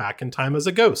to go back in time as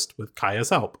a ghost with Kaya's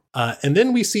help. And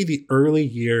then we see the early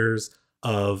years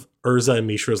of Urza and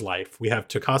Mishra's life. We have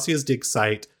Tocasia's dig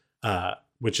site,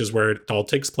 which is where it all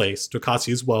takes place.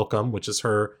 Tocasia's welcome, which is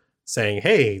her saying,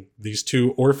 hey, these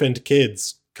 2 orphaned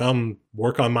kids, come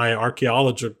work on my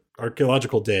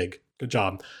archaeological dig. Good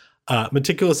job.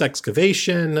 Meticulous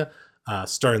excavation,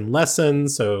 stern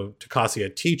lessons, so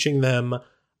Tocasia teaching them.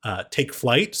 Take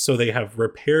flight, so they have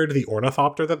repaired the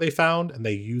ornithopter that they found and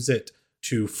they use it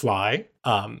to fly.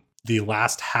 The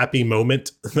last happy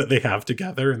moment that they have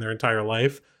together in their entire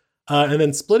life. And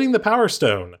then splitting the Power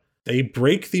Stone. They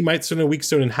break the Mightstone and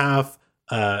Weakstone in half,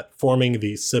 forming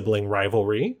the sibling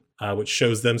rivalry, which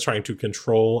shows them trying to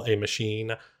control a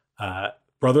machine.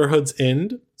 Brotherhood's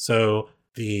End, so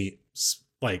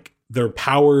their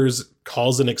powers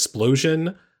cause an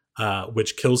explosion,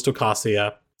 which kills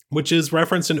Tocasia, which is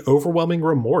referenced in Overwhelming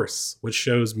Remorse, which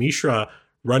shows Mishra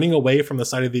running away from the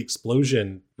site of the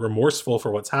explosion, remorseful for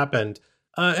what's happened.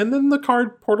 And then the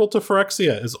card Portal to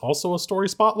Phyrexia is also a story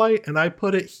spotlight, and I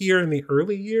put it here in the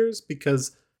early years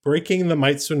because breaking the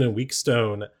Mightstone and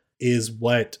Weakstone is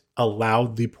what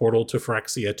allowed the Portal to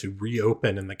Phyrexia to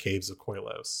reopen in the Caves of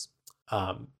Koilos.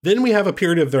 Then we have a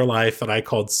period of their life that I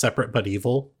called Separate But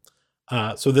Evil.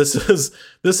 So this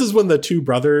is when the 2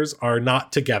 brothers are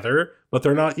not together, but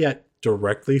they're not yet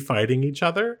directly fighting each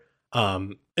other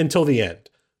until the end.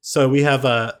 So we have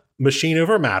a Machine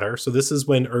Over Matter. So this is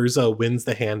when Urza wins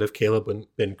the hand of Caleb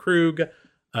Ben Krug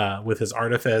with his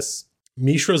artifice.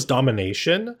 Mishra's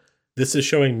Domination. This is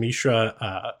showing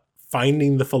Mishra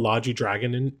finding the Phylagi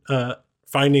Dragon the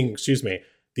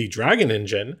Dragon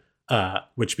Engine,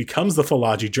 which becomes the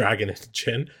Phylagi Dragon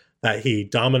Engine that he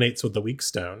dominates with the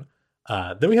Weakstone.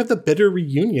 Then we have the bitter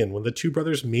reunion when the 2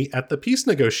 brothers meet at the peace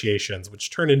negotiations, which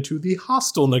turn into the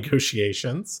hostile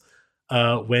negotiations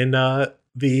when the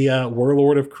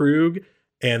warlord of Krug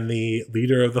and the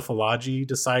leader of the Phylagi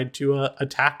decide to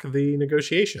attack the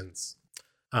negotiations.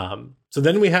 So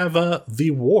then we have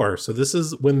the war. So this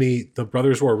is when the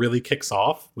Brothers' War really kicks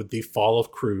off with the fall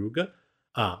of Krug,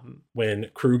 when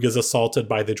Krug is assaulted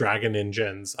by the dragon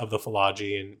engines of the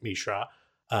Phylagi and Mishra.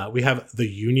 We have the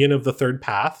union of the Third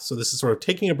Path. So this is sort of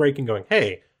taking a break and going,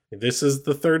 hey, this is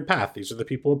the Third Path. These are the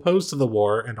people opposed to the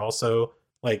war and also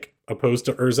like opposed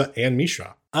to Urza and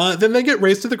Mishra. Then they get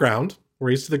razed to the ground.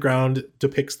 Razed to the ground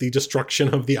depicts the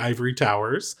destruction of the Ivory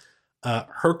Towers.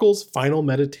 Hurkyl's final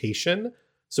meditation.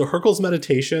 So Hurkyl's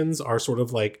meditations are sort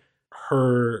of like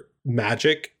her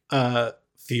magic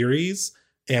theories.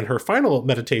 And her final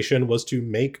meditation was to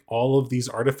make all of these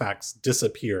artifacts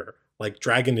disappear, like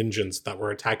dragon engines that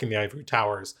were attacking the Ivory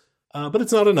Towers. But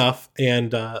it's not enough.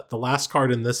 And the last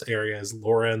card in this area is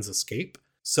Loran's Escape.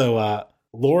 So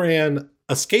Loran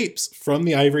escapes from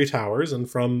the Ivory Towers and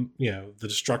from, the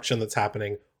destruction that's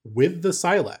happening with the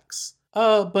Sylex.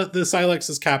 But the Sylex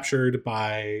is captured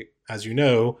by, as you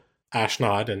know,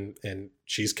 Ashnod, and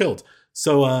she's killed.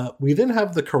 So we then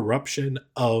have the corruption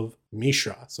of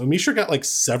Mishra. So Mishra got like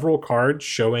several cards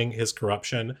showing his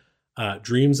corruption.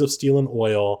 Dreams of Steel and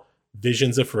Oil,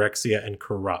 Visions of Phyrexia, and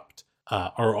Corrupt.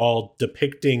 are all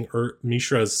depicting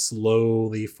Mishra's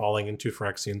slowly falling into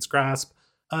Phyrexian's grasp.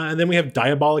 And then we have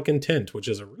Diabolic Intent, which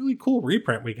is a really cool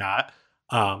reprint we got,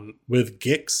 with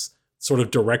Gix sort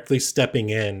of directly stepping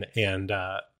in and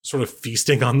sort of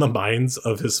feasting on the minds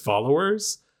of his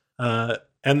followers.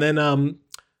 And then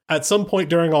at some point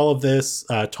during all of this,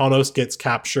 Tawnos gets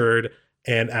captured,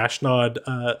 and Ashnod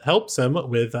helps him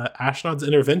with Ashnod's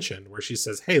intervention, where she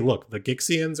says, hey, look, the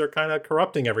Gixians are kind of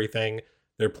corrupting everything.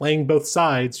 They're playing both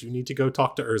sides. You need to go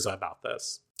talk to Urza about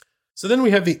this. So then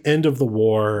we have the end of the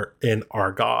war in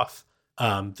Argoth.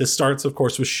 This starts, of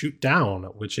course, with Shoot Down,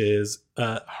 which is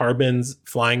Harbin's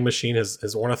flying machine,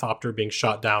 his ornithopter being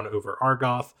shot down over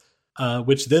Argoth,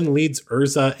 which then leads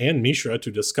Urza and Mishra to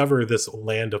discover this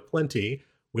land of plenty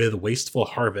with Wasteful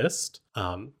Harvest.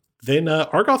 Then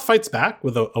Argoth fights back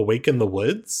with Awaken the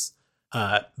Woods.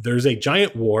 There's a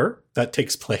giant war that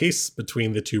takes place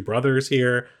between the two brothers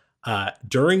here.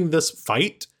 During this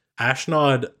fight,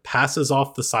 Ashnod passes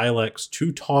off the Sylex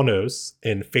to Tawnos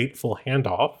in fateful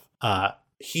handoff.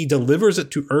 He delivers it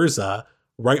to Urza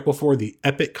right before the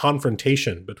epic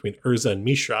confrontation between Urza and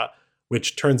Mishra,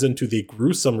 which turns into the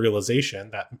gruesome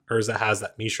realization that Urza has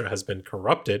that Mishra has been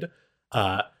corrupted.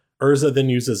 Urza then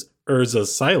uses Urza's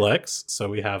Sylex, so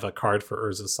we have a card for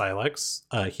Urza's Sylex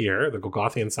here, the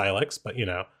Golgothian Sylex, but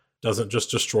doesn't just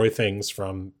destroy things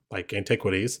from like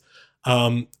antiquities.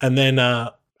 And then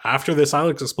after the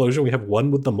Sylex explosion, we have one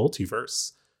with the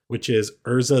multiverse, which is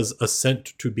Urza's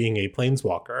ascent to being a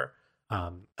planeswalker.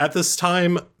 At this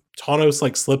time,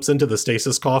 Tawnos slips into the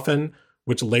stasis coffin,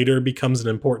 which later becomes an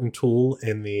important tool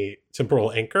in the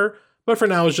Temporal Anchor, but for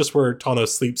now is just where Tawnos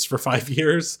sleeps for 5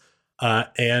 years.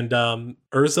 And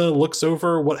Urza looks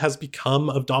over what has become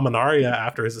of Dominaria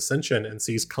after his ascension and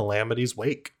sees Calamity's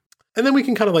wake. And then we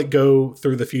can kind of go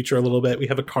through the future a little bit. We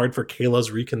have a card for Kayla's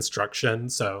reconstruction.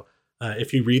 So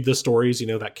if you read the stories, you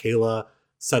know that Kayla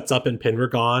sets up in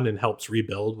Pendragon and helps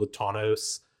rebuild with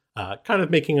Tawnos, kind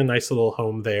of making a nice little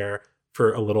home there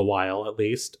for a little while at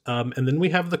least. And then we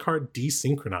have the card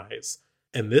Desynchronize.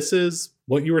 And this is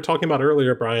what you were talking about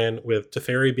earlier, Brian, with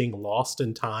Teferi being lost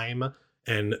in time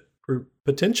and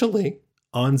potentially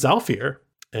on Zhalfir.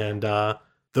 And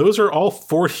those are all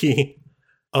 40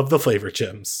 of the flavor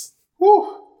gems.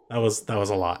 Woo! That was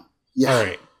a lot.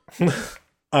 Yeah.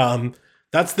 All right.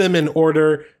 That's them in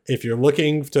order. If you're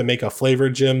looking to make a flavor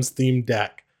gems themed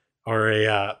deck or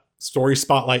a story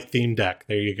spotlight themed deck,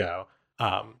 there you go.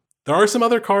 There are some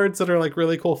other cards that are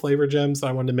really cool flavor gems that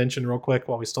I wanted to mention real quick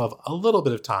while we still have a little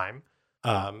bit of time.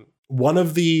 One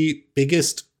of the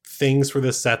biggest things for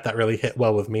this set that really hit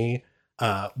well with me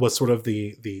was sort of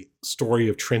the story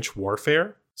of trench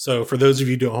warfare. So for those of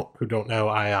you who don't know,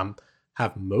 I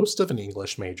have most of an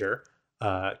English major,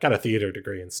 got a theater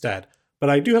degree instead, but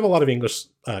I do have a lot of English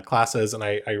classes, and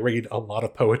I read a lot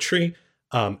of poetry,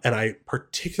 and I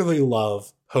particularly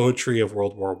love poetry of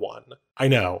World War I. I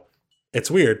know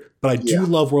it's weird, but I do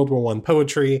love World War I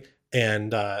poetry,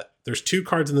 and there's 2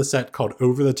 cards in the set called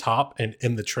Over the Top and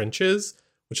In the Trenches,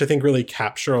 which I think really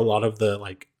capture a lot of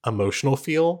the emotional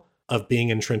feel of being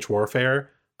in trench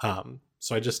warfare.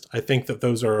 So I think that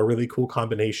those are a really cool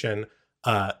combination.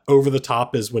 Over the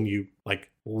Top is when you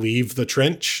leave the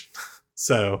trench.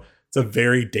 So it's a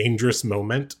very dangerous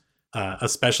moment,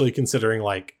 especially considering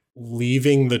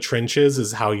leaving the trenches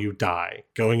is how you die.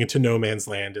 Going into no man's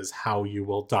land is how you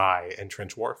will die in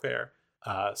trench warfare.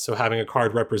 So having a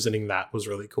card representing that was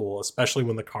really cool, especially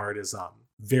when the card is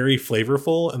very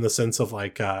flavorful in the sense of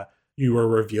you are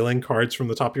revealing cards from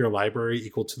the top of your library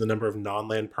equal to the number of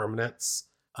non-land permanents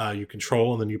you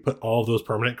control, and then you put all of those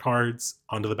permanent cards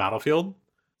onto the battlefield.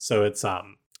 So it's a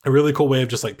really cool way of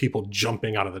just people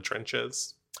jumping out of the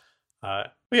trenches.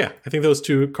 But yeah, I think those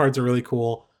 2 cards are really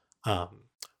cool.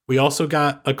 We also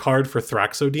got a card for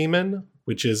Thraxodemon,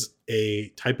 which is a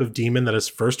type of demon that is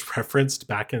first referenced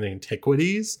back in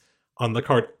Antiquities on the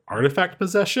card Artifact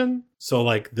Possession.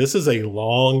 So this is a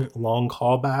long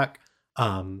callback.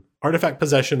 Artifact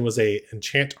Possession was a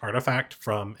enchant artifact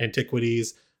from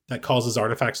Antiquities that causes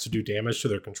artifacts to do damage to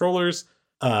their controllers.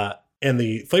 And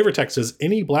the flavor text is,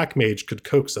 any black mage could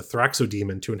coax a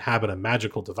Thraxodemon to inhabit a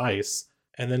magical device.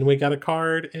 And then we got a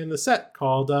card in the set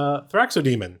called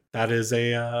Thraxodemon. That is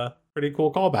a pretty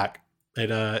cool callback.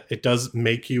 It does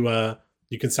make you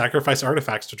can sacrifice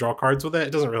artifacts to draw cards with it.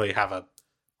 It doesn't really have a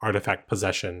artifact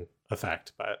possession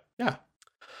effect, but yeah.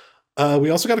 We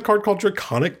also got a card called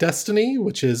Draconic Destiny,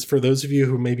 which is for those of you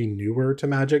who may be newer to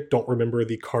Magic, don't remember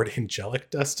the card Angelic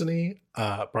Destiny.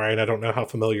 Brian, I don't know how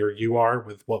familiar you are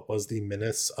with what was the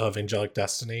menace of Angelic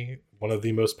Destiny, one of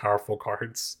the most powerful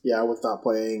cards. Yeah, I was not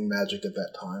playing Magic at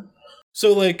that time.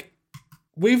 So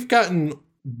we've gotten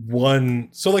one.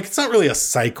 So like, it's not really a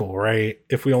cycle, right?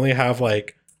 If we only have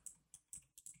like,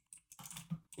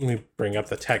 let me bring up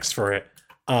the text for it.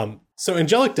 So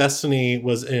Angelic Destiny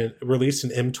was released in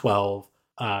M12.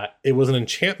 It was an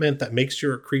enchantment that makes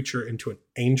your creature into an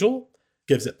angel,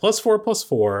 gives it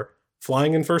 +4/+4,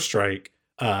 flying in first strike,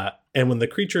 and when the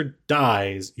creature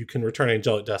dies, you can return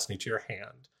Angelic Destiny to your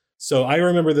hand. So I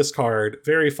remember this card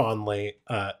very fondly,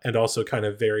 and also kind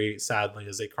of very sadly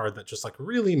as a card that just like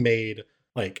really made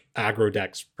like aggro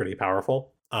decks pretty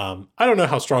powerful. I don't know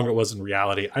how strong it was in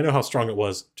reality. I know how strong it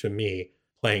was to me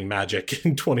playing Magic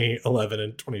in 2011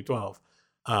 and 2012.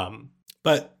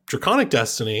 But Draconic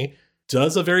Destiny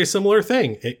does a very similar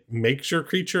thing. It makes your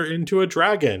creature into a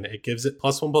dragon. It gives it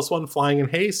 +1/+1 flying and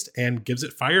haste, and gives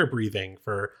it fire breathing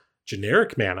for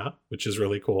generic mana, which is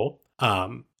really cool.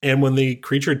 And when the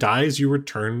creature dies, you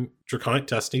return Draconic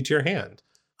Destiny to your hand.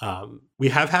 We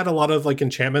have had a lot of like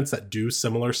enchantments that do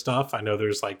similar stuff. I know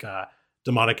there's like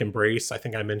Demonic Embrace. I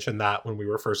think I mentioned that when we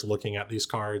were first looking at these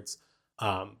cards.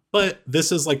 But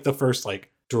this is like the first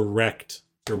like direct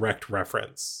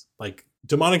reference. Like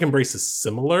Demonic Embrace is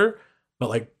similar, but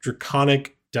like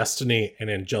Draconic Destiny and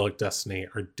Angelic Destiny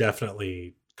are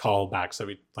definitely callbacks that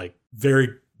we like very,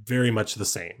 very much the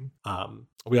same.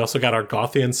 We also got our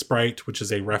Gothian Sprite, which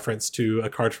is a reference to a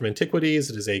card from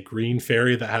Antiquities. It is a green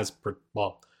fairy that has,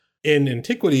 in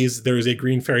Antiquities, there is a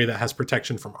green fairy that has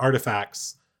protection from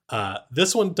artifacts.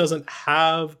 This one doesn't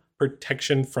have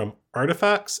protection from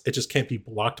artifacts. It just can't be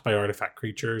blocked by artifact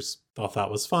creatures. Thought that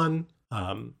was fun.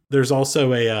 There's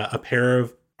also a pair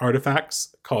of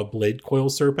artifacts called Blade Coil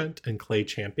Serpent and Clay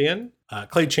Champion.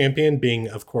 Clay Champion being,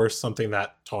 of course, something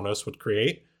that Tawnos would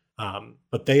create.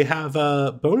 But they have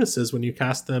bonuses when you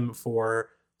cast them for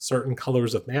certain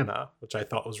colors of mana, which I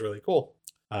thought was really cool.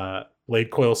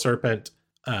 Blade Coil Serpent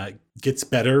gets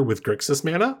better with Grixis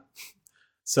mana.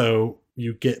 So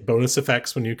you get bonus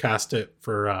effects when you cast it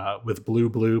for with blue,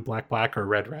 black, or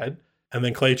red. And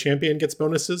then Clay Champion gets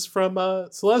bonuses from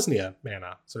Selesnya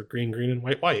mana. So green, and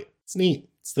white. It's neat.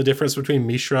 It's the difference between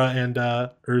Mishra and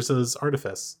Urza's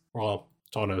Artifice. Well,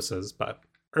 Tawnos's, but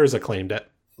Urza claimed it.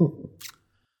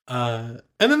 And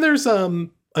then there's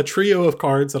a trio of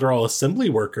cards that are all assembly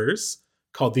workers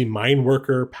called the Mine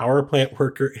Worker, Power Plant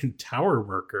Worker, and Tower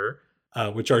Worker,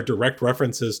 which are direct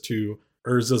references to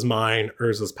Urza's Mine,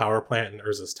 Urza's Power Plant, and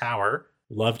Urza's Tower.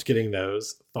 Loved getting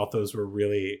those. Thought those were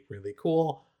really, really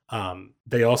cool.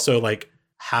 They also like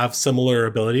have similar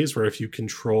abilities where if you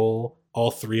control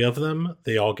all three of them,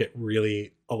 they all get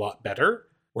really a lot better.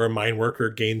 Where Mine Worker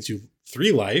gains you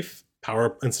 3 life,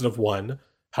 power instead of 1.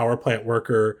 Power Plant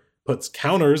Worker puts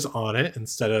counters on it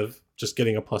instead of just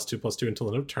getting a +2/+2 until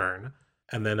end of turn.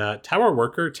 And then Tower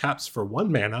Worker taps for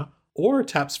 1 mana or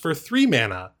taps for 3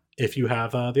 mana if you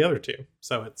have the other 2.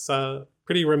 So it's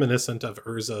pretty reminiscent of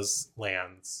Urza's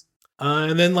lands.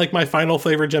 And then like my final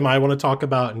flavor gem I want to talk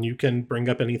about, and you can bring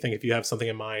up anything if you have something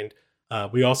in mind.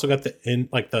 We also got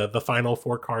the final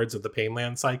 4 cards of the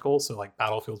Painland cycle. So like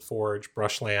Battlefield Forge,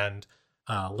 Brushland,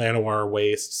 Llanowar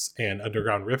Wastes, and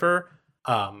Underground River.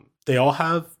 They all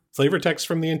have flavor text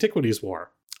from the Antiquities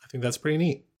War. I think that's pretty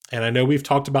neat. And I know we've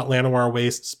talked about Llanowar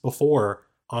Wastes before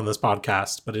on this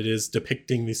podcast, but it is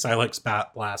depicting the Silex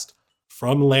Bat Blast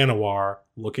from Llanowar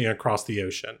looking across the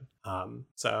ocean.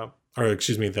 The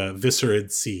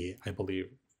Viscerid Sea, I believe,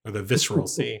 or the Visceral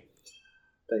Sea.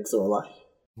 Thanks, Lorelai.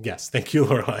 Yes, thank you,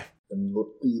 Lorelai. And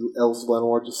the elves of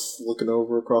Llanowar just looking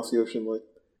over across the ocean like,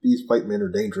 these white men are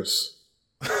dangerous.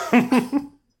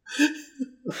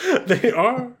 They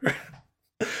are.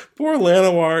 Poor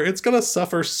Llanowar, it's gonna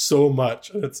suffer so much,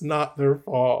 and it's not their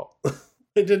fault.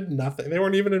 They did nothing. They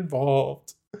weren't even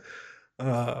involved.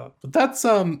 But that's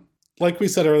like we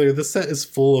said earlier, this set is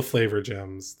full of flavor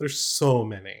gems. There's so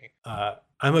many.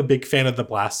 I'm a big fan of the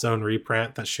Blast Zone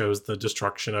reprint that shows the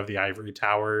destruction of the Ivory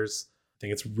Towers. I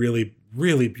think it's really,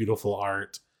 really beautiful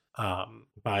art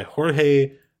by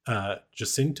Jorge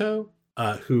Jacinto,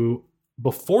 who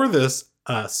before this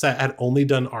set had only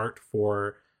done art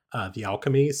for the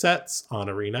Alchemy sets on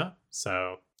Arena.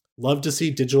 So love to see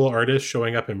digital artists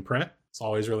showing up in print. It's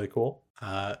always really cool.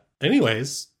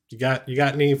 Anyways, you got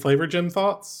any flavor gem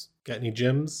thoughts? Got any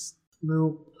gems?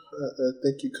 No, I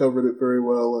think you covered it very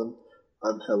well, and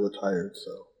I'm hella tired,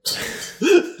 so.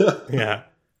 Yeah.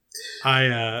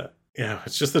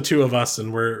 It's just the two of us,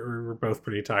 and we're both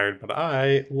pretty tired, but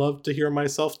I love to hear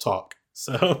myself talk.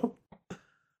 So,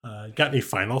 got any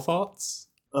final thoughts?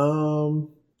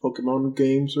 Pokemon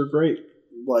games are great.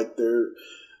 Like,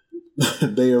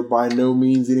 they are by no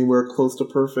means anywhere close to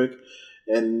perfect,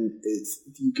 and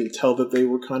you can tell that they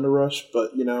were kind of rushed,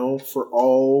 but, for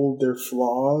all their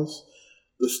flaws,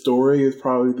 the story is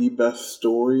probably the best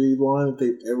storyline that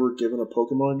they've ever given a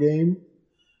Pokemon game,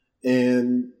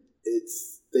 and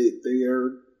they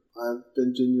are. I've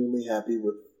been genuinely happy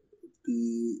with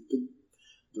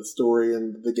the story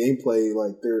and the gameplay.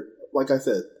 Like I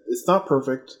said, it's not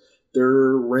perfect. There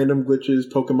are random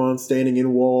glitches, Pokemon standing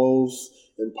in walls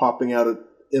and popping out at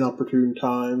inopportune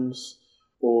times,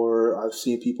 or I've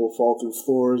seen people fall through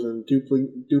floors and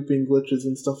duping glitches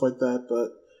and stuff like that,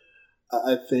 but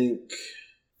I think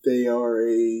they are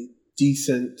a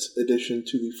decent addition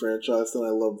to the franchise, and I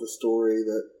love the story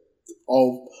that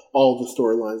all the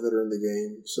storylines that are in the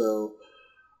game. So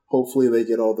hopefully they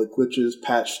get all the glitches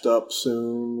patched up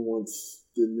soon once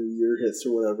the new year hits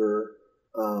or whatever.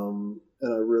 And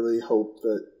I really hope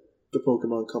that the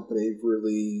Pokemon Company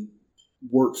really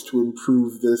works to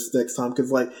improve this next time,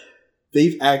 because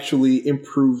they've actually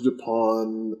improved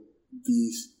upon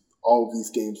all of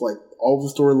these games. Like all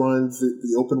the storylines,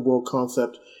 the open world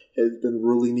concept has been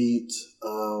really neat.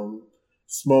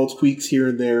 Small tweaks here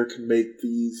and there can make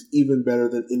these even better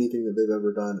than anything that they've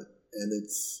ever done, and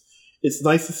it's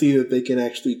nice to see that they can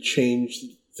actually change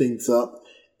things up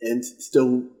and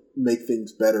still make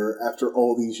things better after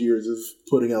all these years of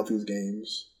putting out these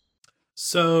games.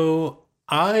 So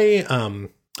I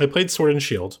played Sword and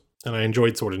Shield, and I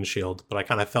enjoyed Sword and Shield, but I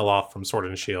kind of fell off from Sword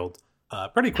and Shield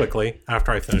pretty quickly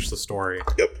after I finished the story.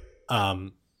 Yep.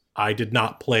 I did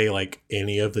not play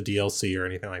any of the DLC or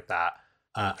anything like that.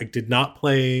 I did not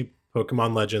play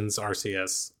Pokemon Legends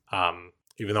Arceus,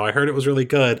 even though I heard it was really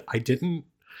good. I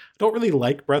don't really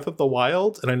like Breath of the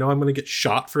Wild, and I know I'm going to get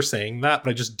shot for saying that, but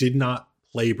I just did not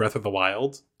play Breath of the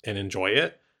Wild and enjoy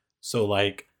it. So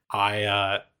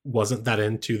I wasn't that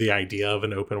into the idea of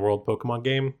an open world Pokemon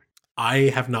game.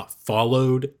 I have not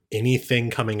followed anything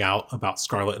coming out about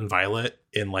Scarlet and Violet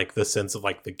in the sense of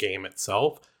the game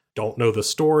itself. Don't know the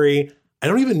story. I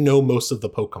don't even know most of the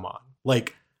Pokemon.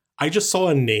 I just saw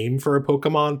a name for a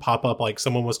Pokemon pop up,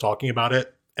 someone was talking about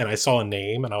it, and I saw a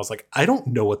name and I was like, I don't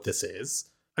know what this is.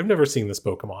 I've never seen this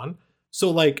Pokemon.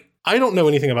 So I don't know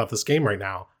anything about this game right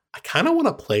now. I kind of want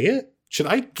to play it. Should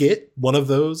I get one of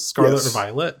those, Scarlet or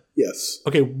Violet? Yes.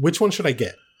 Okay, which one should I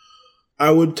get?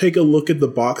 I would take a look at the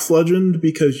box legend,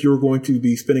 because you're going to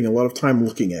be spending a lot of time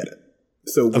looking at it.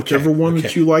 So whichever one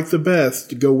that you like the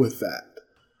best, go with that.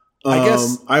 I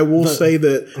guess I will say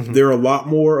that there are a lot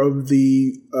more of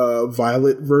the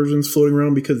Violet versions floating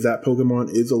around, because that Pokemon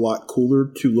is a lot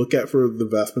cooler to look at for the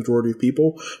vast majority of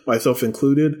people, myself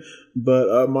included.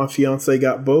 But my fiance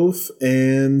got both,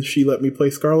 and she let me play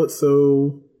Scarlet,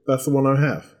 so that's the one I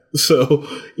have. So,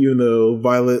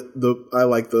 Violet, I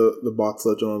like the box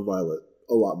legend on Violet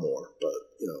a lot more, but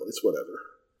it's whatever.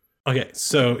 Okay,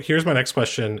 so here's my next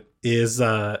question: Is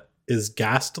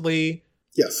Ghastly?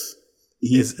 Yes.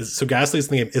 So Ghastly's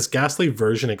in the game. Is Ghastly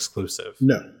version exclusive?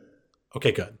 No.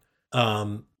 Okay, good.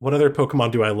 What other Pokemon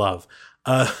do I love?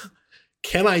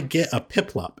 Can I get a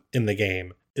Piplup in the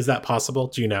game? Is that possible?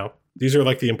 Do you know? These are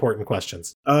the important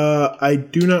questions. I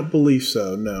do not believe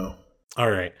so, no. All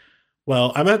right. Well,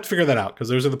 I'm going to have to figure that out, because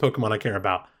those are the Pokemon I care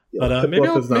about. Yeah, but maybe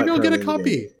I'll get a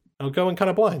copy. I'll go in kind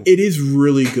of blind. It is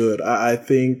really good. I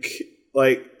think...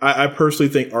 I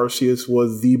personally think Arceus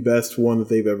was the best one that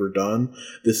they've ever done.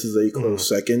 This is a close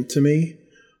second to me.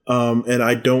 And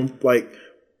I don't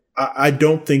I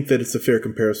don't think that it's a fair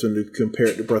comparison to compare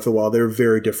it to Breath of the Wild. They're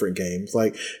very different games.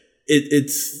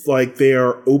 It's they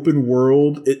are open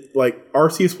world.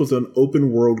 Arceus was an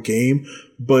open world game,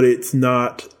 but it's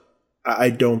not. I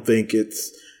don't think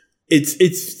it's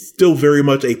still very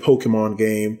much a Pokemon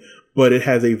game, but it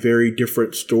has a very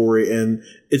different story, and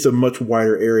it's a much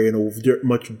wider area and a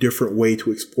much different way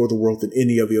to explore the world than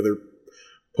any of the other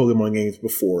Pokemon games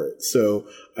before it. So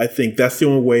I think that's the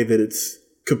only way that it's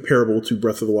comparable to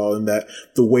Breath of the Wild, in that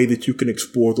the way that you can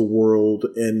explore the world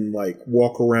and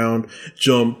walk around,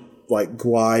 jump,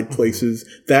 glide places.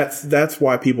 That's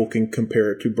why people can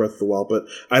compare it to Breath of the Wild. But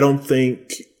I don't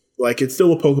think it's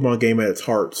still a Pokemon game at its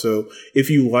heart. So if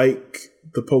you like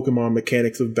the Pokemon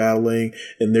mechanics of battling,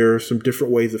 and there are some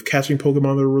different ways of catching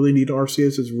Pokemon that are really neat in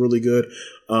Arceus, is really good.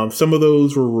 Some of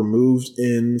those were removed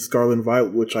in Scarlet and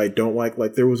Violet, which I don't like.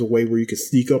 There was a way where you could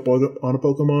sneak up on a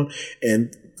Pokemon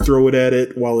and throw it at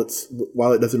it while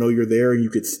it doesn't know you're there, and you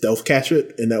could stealth catch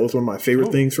it. And that was one of my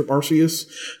favorite things from Arceus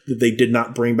that they did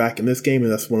not bring back in this game.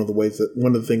 And that's one of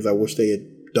the things I wish they had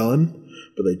done,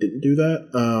 but they didn't do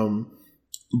that.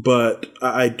 But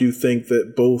I do think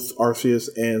that both Arceus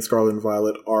and Scarlet and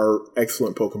Violet are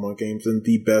excellent Pokemon games and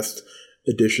the best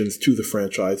additions to the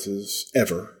franchises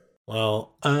ever.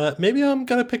 Well, maybe I'm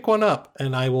going to pick one up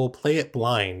and I will play it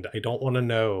blind. I don't want to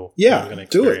know what I'm going to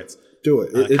experience. Do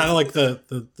it. Kind of like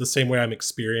the same way I'm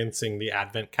experiencing the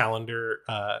Advent calendar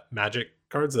Magic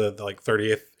cards, the like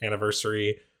 30th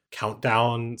anniversary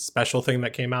countdown special thing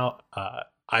that came out.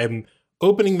 I'm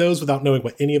opening those without knowing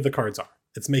what any of the cards are.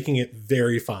 It's making it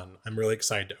very fun. I'm really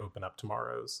excited to open up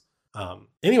tomorrow's.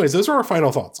 Anyways, those are our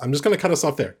final thoughts. I'm just going to cut us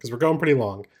off there because we're going pretty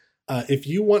long. If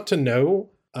you want to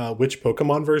know which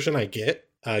Pokemon version I get,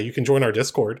 you can join our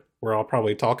Discord where I'll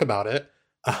probably talk about it.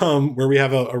 Where we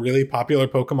have a really popular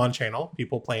Pokemon channel,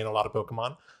 people playing a lot of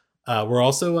Pokemon. We're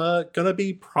also going to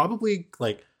be probably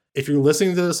like, if you're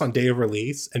listening to this on day of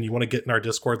release and you want to get in our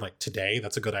Discord like today,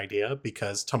 that's a good idea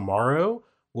because tomorrow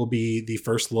will be the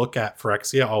first look at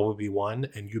Phyrexia All Will Be One,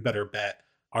 and you better bet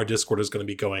our Discord is going to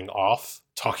be going off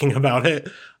talking about it.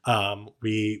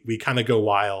 We kind of go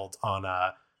wild on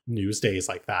news days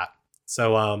like that.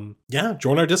 So yeah,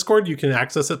 join our Discord. You can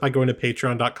access it by going to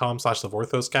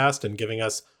patreon.com/thevorthoscast and giving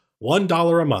us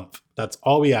 $1 a month. That's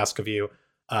all we ask of you.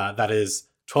 That is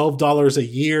 $12 a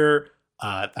year.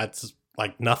 That's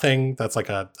like nothing. That's like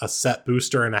a set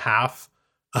booster and a half.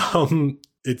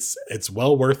 It's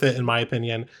well worth it in my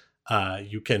opinion.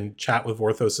 You can chat with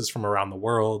Vorthoses from around the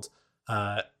world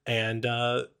and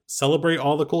celebrate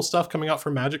all the cool stuff coming out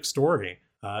from Magic Story.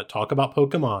 Talk about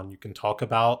Pokemon. You can talk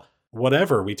about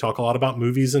whatever. We talk a lot about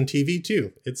movies and TV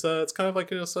too. It's kind of like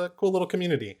just a cool little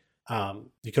community.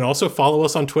 You can also follow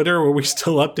us on Twitter where we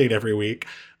still update every week.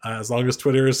 As long as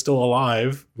Twitter is still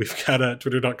alive, we've got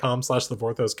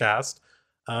twitter.com/thevorthoscast.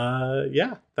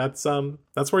 Yeah, that's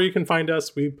where you can find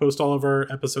us. We post all of our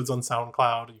episodes on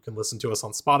SoundCloud. You can listen to us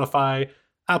on Spotify,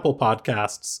 Apple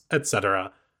Podcasts,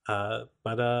 etc.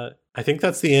 But I think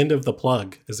that's the end of the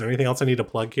plug. Is there anything else I need to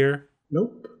plug here?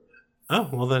 Nope. Oh,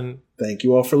 well then. Thank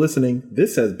you all for listening.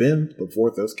 This has been the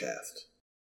Vorthoscast.